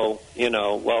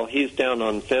 well, he's down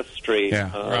on 5th Street,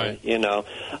 right.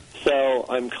 So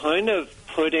I'm kind of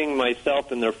putting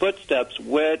myself in their footsteps,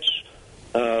 which,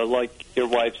 like your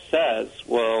wife says,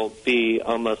 will be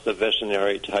almost a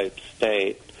visionary type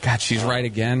state. God, she's right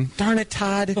again. Darn it,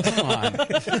 Todd. Come on.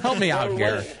 Help me out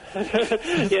here.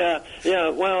 Yeah.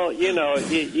 Well, you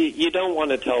don't want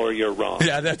to tell her you're wrong.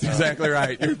 Yeah, that's exactly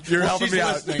right. You're helping me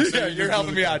out. You're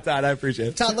helping me out, Todd. I appreciate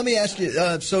it. Todd, let me ask you,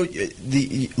 so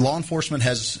the law enforcement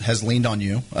has leaned on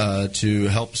you to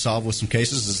help solve with some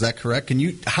cases. Is that correct?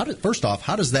 First off,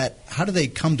 how do they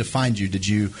come to find you? Did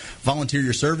you volunteer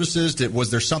your services?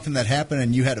 Was there something that happened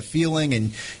and you had a feeling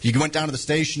and you went down to the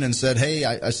station and said, hey,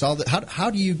 I saw that? How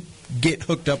do you get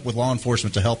hooked up with law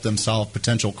enforcement to help them solve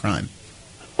potential crime?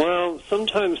 Well,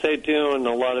 sometimes they do, and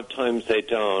a lot of times they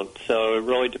don't. So it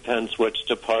really depends which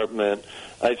department.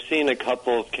 I've seen a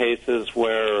couple of cases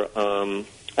where I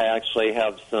actually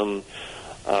have some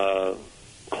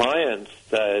clients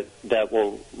that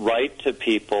will write to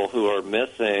people who are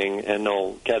missing, and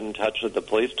they'll get in touch with the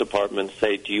police department and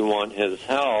say, do you want his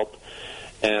help?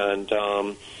 And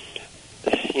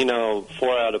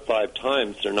 4 out of 5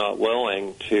 times they're not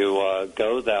willing to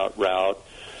go that route.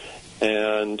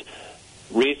 And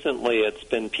recently it's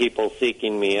been people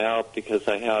seeking me out because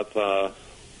I have I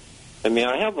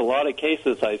have a lot of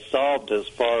cases I solved as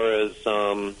far as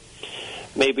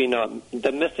maybe not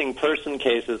the missing person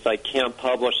cases. I can't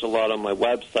publish a lot on my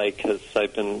website because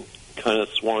I've been kind of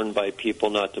sworn by people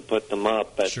not to put them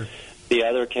up. But sure. The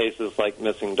other cases like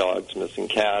missing dogs, missing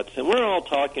cats, and we're all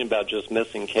talking about just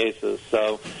missing cases.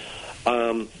 So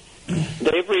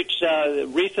they've reached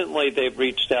out. Recently they've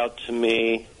reached out to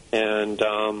me, and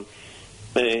I'm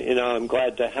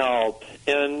glad to help.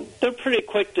 And they're pretty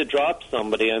quick to drop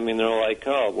somebody. I mean, they're like,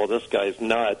 oh, well, this guy's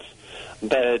nuts.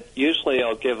 But usually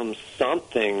I'll give them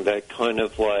something that kind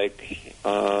of like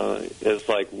is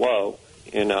like, whoa,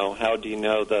 how do you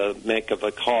know the make of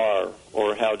a car?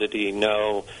 Or how did he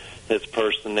know his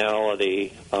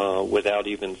personality without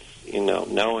even,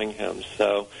 knowing him?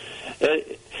 So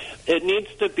it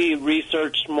needs to be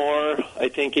researched more. I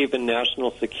think even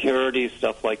national security,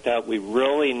 stuff like that, we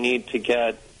really need to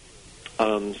get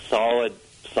solid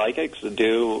psychics to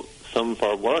do some of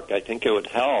our work. I think it would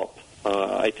help.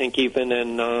 I think even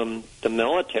in the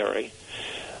military,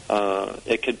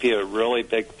 it could be a really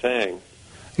big thing.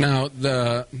 Now,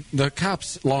 the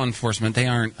cops, law enforcement, they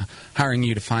aren't hiring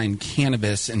you to find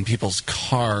cannabis in people's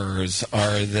cars,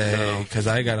 are they? Because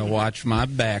I got to watch my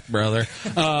back, brother.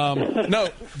 No.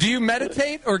 Do you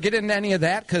meditate or get into any of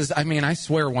that? Because, I mean, I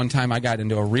swear one time I got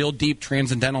into a real deep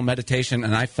transcendental meditation,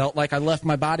 and I felt like I left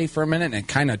my body for a minute, and it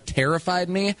kind of terrified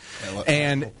me.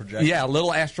 A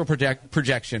little astral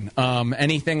projection.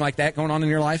 Anything like that going on in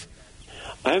your life?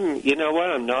 You know what?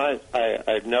 I'm not.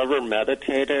 I've never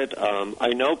meditated.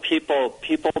 I know people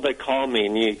that call me,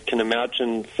 and you can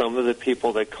imagine some of the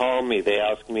people that call me. They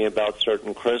ask me about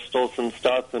certain crystals and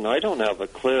stuff, and I don't have a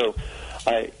clue.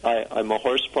 I'm a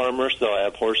horse farmer, so I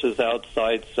have horses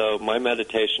outside. So my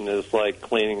meditation is like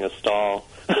cleaning a stall.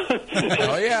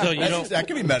 Oh yeah, so that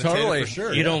can be meditative for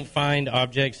sure. You don't find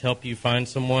objects help you find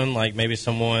someone, like maybe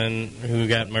someone who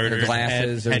got murdered had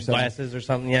glasses or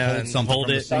something. Yeah, hold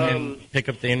it and pick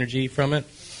up the energy from it.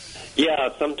 Yeah,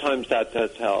 sometimes that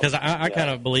does help. Because I kind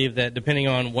of believe that depending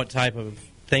on what type of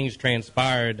things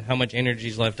transpired, how much energy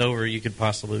is left over, you could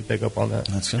possibly pick up on that.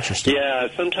 That's interesting. Yeah,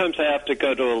 sometimes I have to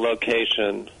go to a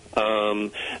location.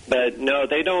 But no,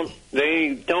 they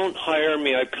don't hire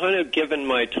me. I've kind of given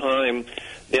my time.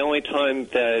 The only time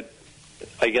that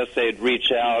I guess they'd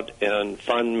reach out and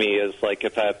fund me is like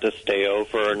if I have to stay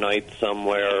overnight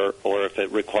somewhere or if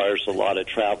it requires a lot of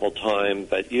travel time.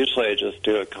 But usually I just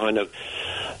do it kind of,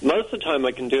 most of the time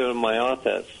I can do it in my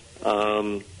office.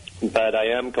 But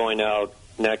I am going out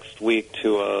next week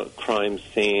to a crime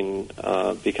scene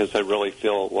because I really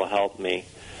feel it will help me.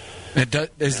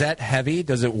 Is that heavy?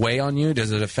 Does it weigh on you?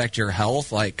 Does it affect your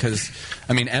health? Like, because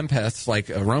I mean, empaths, like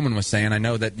Roman was saying, I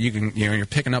know that you're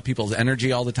picking up people's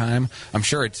energy all the time. I'm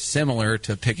sure it's similar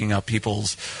to picking up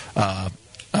people's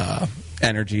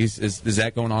energies. Is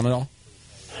that going on at all?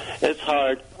 It's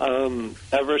hard.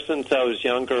 Ever since I was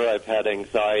younger, I've had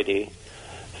anxiety.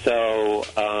 So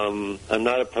I'm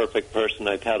not a perfect person.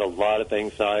 I've had a lot of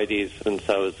anxieties since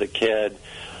I was a kid.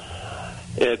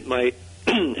 It might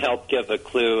help give a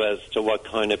clue as to what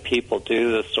kind of people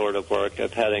do this sort of work.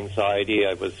 I've had anxiety.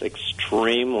 I was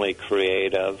extremely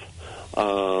creative,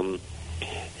 and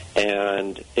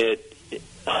it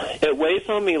weighs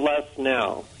on me less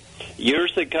now.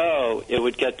 Years ago, it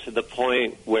would get to the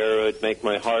point where it would make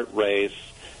my heart race,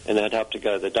 and I'd have to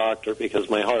go to the doctor because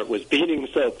my heart was beating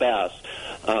so fast.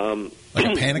 Like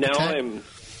a panic attack?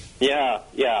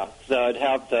 Yeah. So I'd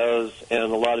have those,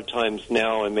 and a lot of times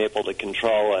now I'm able to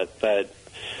control it. But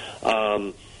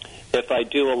if I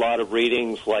do a lot of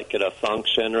readings, like at a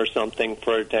function or something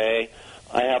for a day,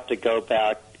 I have to go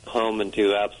back home and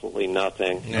do absolutely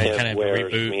nothing. It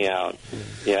wears me out.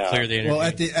 Yeah. Clear the energy. Well,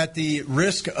 at the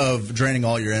risk of draining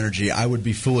all your energy, I would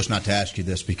be foolish not to ask you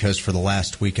this because for the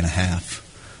last week and a half,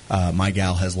 my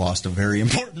gal has lost a very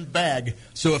important bag.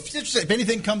 So if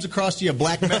anything comes across you, a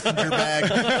black messenger bag,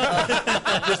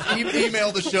 just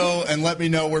email the show and let me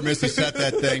know where Missy set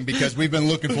that thing because we've been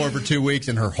looking for it for 2 weeks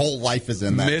and her whole life is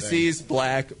in that Missy's thing.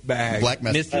 black bag. Black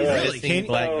messenger Missy's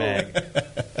black bag.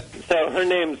 So her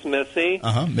name's Missy?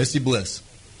 Missy Bliss.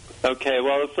 Okay,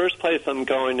 well, the first place I'm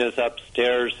going is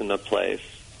upstairs in the place.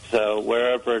 So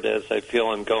wherever it is, I feel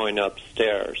I'm going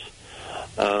upstairs.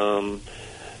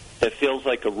 It feels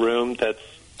like a room that's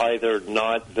either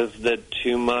not visited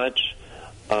too much.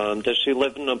 Does she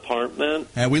live in an apartment?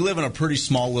 We live in a pretty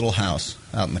small little house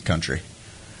out in the country.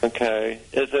 Okay.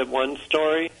 Is it one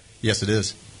story? Yes, it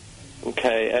is.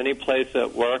 Okay. Any place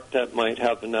at work that might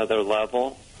have another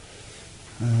level?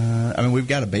 I mean, we've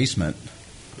got a basement,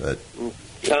 but...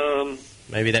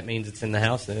 Maybe that means it's in the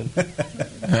house then.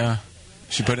 Yeah.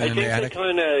 She put it in the attic?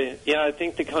 I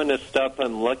think the kind of stuff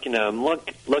I'm looking at, I'm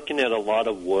looking at a lot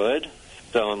of wood.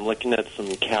 So I'm looking at some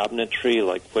cabinetry,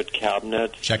 like wood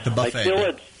cabinets. Check the buffet.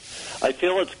 I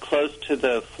feel it's close to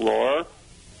the floor.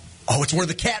 Oh, it's where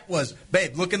the cat was.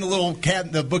 Babe, look in the little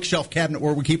the bookshelf cabinet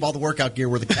where we keep all the workout gear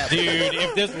where the cat was. Dude,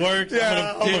 if this works,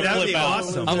 I'm going to flip out.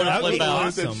 Awesome. I'm going to flip out.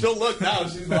 Awesome. She'll look now.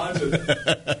 She's watching.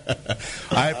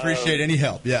 I appreciate any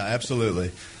help. Yeah,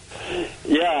 absolutely.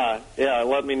 Yeah,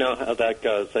 let me know how that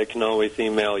goes. I can always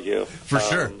email you. For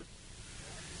sure.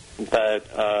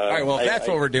 But, all right, well, if that's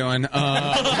what we're doing.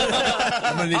 I'm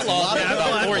going to need a lot of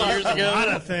about 4 years ago. A lot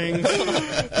of things.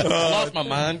 I lost my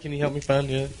mind. Can you help me find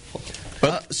it?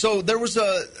 So there was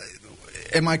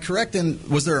am I correct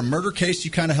was there a murder case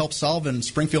you kind of helped solve in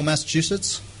Springfield,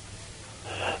 Massachusetts?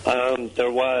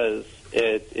 There was.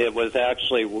 It was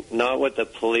actually not with the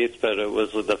police, but it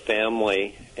was with the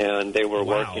family, and they were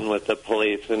working with the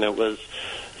police, and it was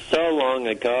so long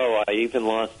ago, I even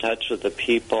lost touch with the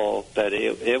people, but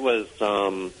it was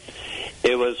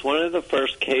one of the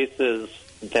first cases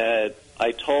that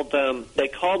I told them, they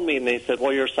called me and they said,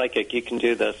 well, you're psychic, you can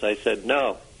do this. I said,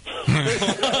 no,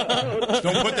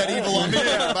 Don't put that evil on me,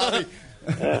 Bobby.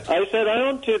 I said, I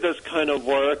don't do this kind of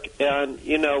work. And,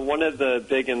 you know, one of the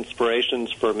big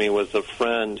inspirations for me was a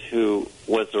friend who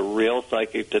was a real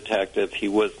psychic detective. He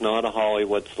was not a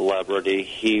Hollywood celebrity.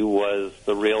 He was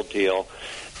the real deal.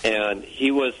 And he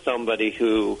was somebody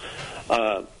who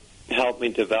helped me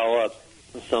develop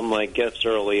some of my gifts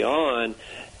early on.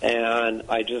 And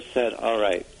I just said, all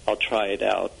right, I'll try it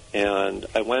out. And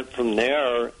I went from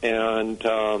there, and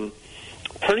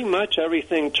pretty much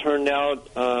everything turned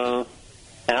out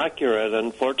accurate.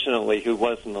 Unfortunately, he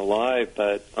wasn't alive,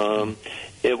 but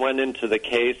it went into the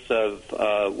case of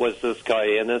was this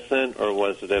guy innocent or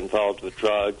was it involved with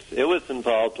drugs? It was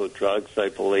involved with drugs, I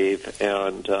believe,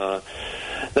 and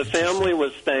the family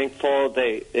was thankful.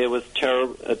 It was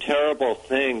a terrible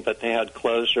thing, but they had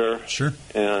closure. Sure.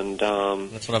 And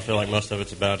that's what I feel like most of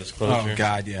it's about is closure. Oh,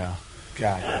 God, yeah.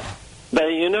 God, yeah.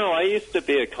 But, you know, I used to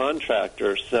be a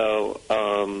contractor, so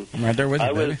I'm right there with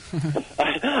you, baby.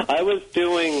 I was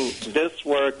doing this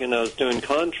work, and I was doing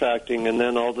contracting, and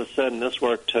then all of a sudden this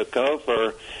work took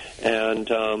over. And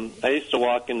I used to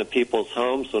walk into people's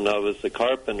homes when I was a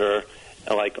carpenter,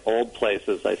 like old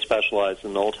places. I specialized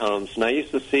in old homes. And I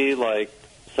used to see, like,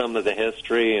 some of the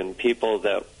history and people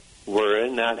that were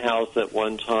in that house at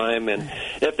one time. And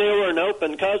if they were an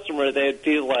open customer, they'd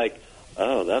feel like,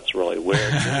 oh, that's really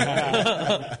weird.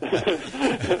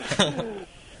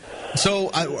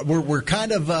 So we're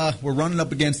kind of we're running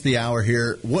up against the hour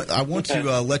here. I want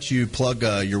to let you plug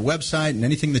your website and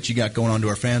anything that you got going on to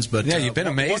our fans. But yeah, you've been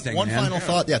amazing. One final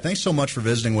thought. Yeah, thanks so much for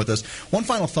visiting with us. One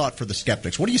final thought for the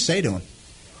skeptics. What do you say to him?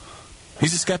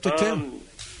 He's a skeptic too.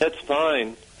 It's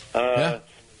fine.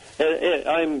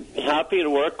 I'm happy to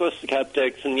work with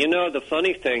skeptics, and you know the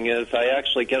funny thing is I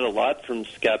actually get a lot from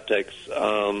skeptics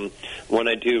when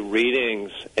I do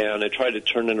readings, and I try to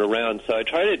turn it around. So I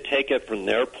try to take it from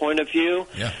their point of view,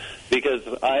 because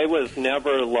I was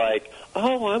never like,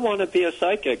 oh, I want to be a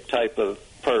psychic type of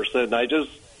person. I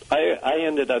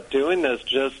ended up doing this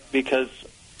just because,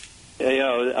 you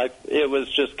know, it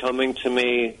was just coming to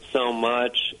me so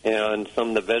much, and some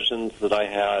of the visions that I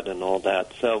had and all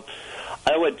that. So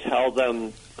I would tell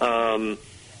them,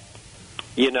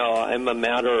 you know, I'm a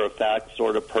matter-of-fact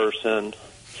sort of person.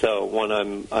 So when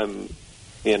I'm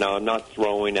not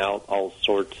throwing out all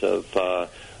sorts of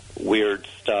weird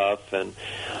stuff. And,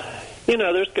 you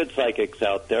know, there's good psychics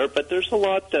out there, but there's a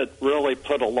lot that really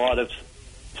put a lot of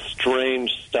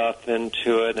strange stuff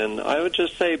into it. And I would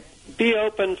just say be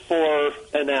open for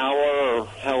an hour or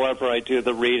however I do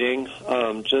the reading.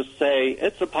 Just say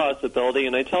it's a possibility,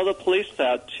 and I tell the police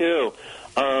that too.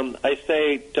 I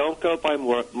say don't go by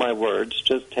my words,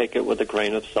 just take it with a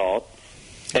grain of salt.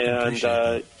 And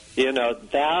you know,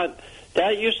 that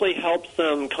usually helps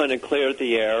them kind of clear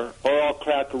the air, or I'll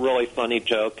crack a really funny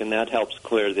joke, and that helps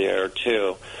clear the air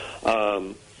too.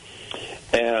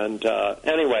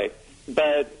 Anyway,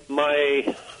 but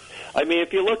I mean,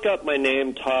 if you look up my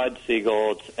name, Todd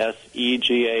Siegel, it's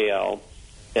S-E-G-A-L.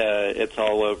 It's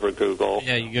all over Google.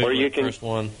 Yeah, you go to the first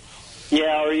one.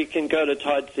 Yeah, or you can go to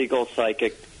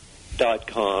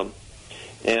ToddSiegelPsychic.com.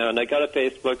 And I got a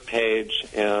Facebook page,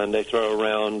 and I throw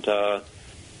around,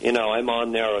 you know, I'm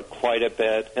on there quite a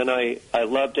bit. And I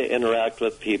love to interact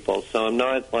with people. So I'm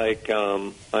not like,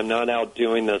 I'm not out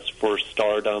doing this for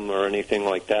stardom or anything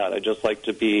like that. I just like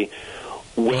to be...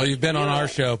 Well, you've been on our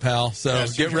show, pal, so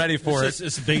get ready for it. It's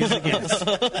as big as it gets.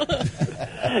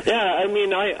 Yeah, I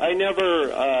mean, I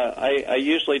never, I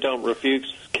usually don't refuse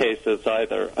cases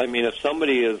either. I mean, if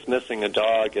somebody is missing a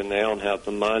dog and they don't have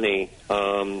the money,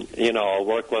 you know, I'll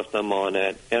work with them on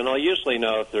it, and I'll usually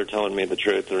know if they're telling me the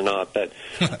truth or not, but...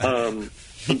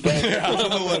 a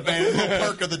little advantage, a little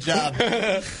perk of the job.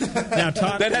 Now,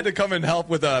 Todd, that had to come and help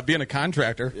with being a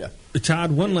contractor. Yeah.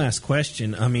 Todd, one last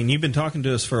question. I mean, you've been talking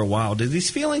to us for a while. Did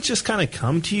these feelings just kind of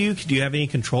come to you? Do you have any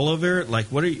control over it? Like,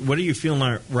 what are you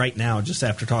feeling right now, just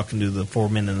after talking to the four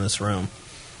men in this room?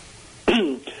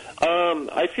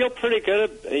 I feel pretty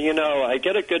good. You know, I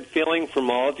get a good feeling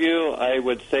from all of you. I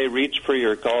would say reach for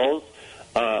your goals.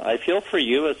 I feel for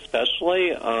you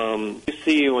especially. I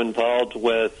see you involved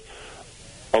with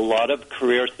a lot of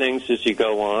career things as you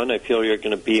go on. I feel you're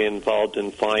going to be involved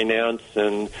in finance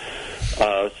and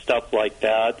stuff like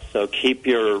that. So keep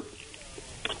your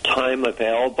time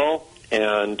available.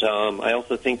 And I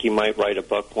also think you might write a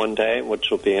book one day, which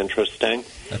will be interesting.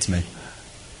 That's me.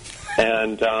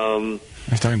 And, you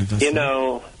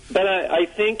know, but I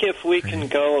think if we can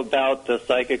go about the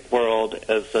psychic world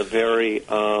as a very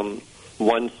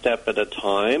one step at a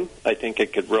time. I think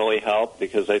it could really help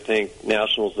because I think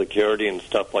national security and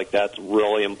stuff like that's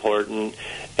really important.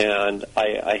 And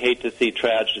I hate to see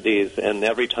tragedies, and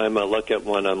every time I look at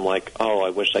one, I'm like, oh, I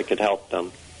wish I could help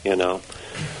them, you know.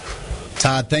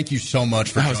 Todd, thank you so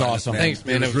much for that was joining awesome. us, man. Thanks,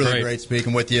 man. It was really great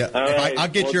speaking with you. Right. I'll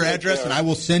get your address and I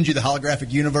will send you the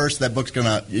Holographic Universe. That book's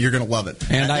you're gonna love it.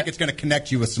 And I think it's gonna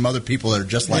connect you with some other people that are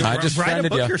just like. I just write a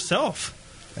book yourself.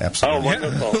 Absolutely. Oh,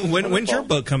 wonderful. When's your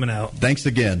book coming out? Thanks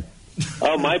again.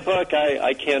 Oh, my book,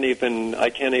 I can't even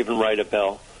write a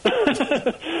bill. I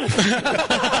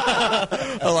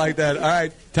like that. All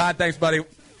right, Todd, thanks, buddy. All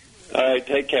right,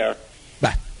 take care.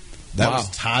 Bye. That was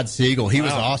Todd Siegel. He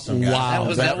was awesome, guys.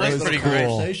 Wow, that was pretty cool.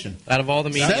 great. Out of all the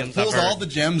mediums, Seth pulls all the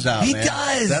gems out. He man.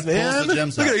 does, Seth man. pulls the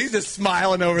gems Look out. at him. He's just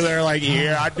smiling over there like,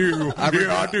 yeah, I do.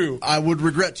 I do. I would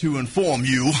regret to inform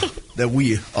you that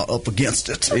we are up against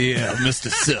it. Yeah, Mr.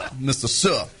 Sir. Mr.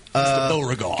 Sir. Mr.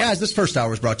 Beauregard. Guys, this first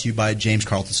hour is brought to you by James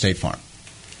Carlton State Farm.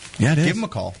 Yeah, it is. Give him a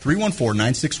call,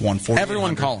 314-961-4800.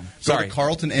 Everyone call him. Sorry. Go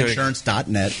to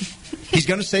carltoninsurance.net. He's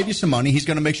going to save you some money. He's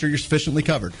going to make sure you're sufficiently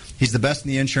covered. He's the best in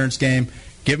the insurance game.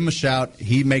 Give him a shout.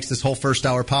 He makes this whole first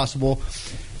hour possible.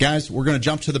 Guys, we're going to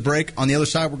jump to the break. On the other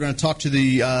side, we're going to talk to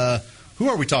the who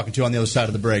are we talking to on the other side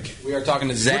of the break? We are talking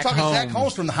to Zach Holmes. We're talking to Zach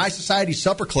Holmes from the High Society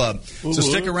Supper Club. So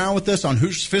stick around with us on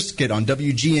Who's Sophisticate on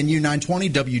WGNU 920,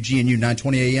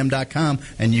 WGNU920am.com,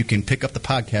 and you can pick up the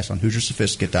podcast on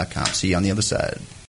HoosierSophisticate.com. See you on the other side.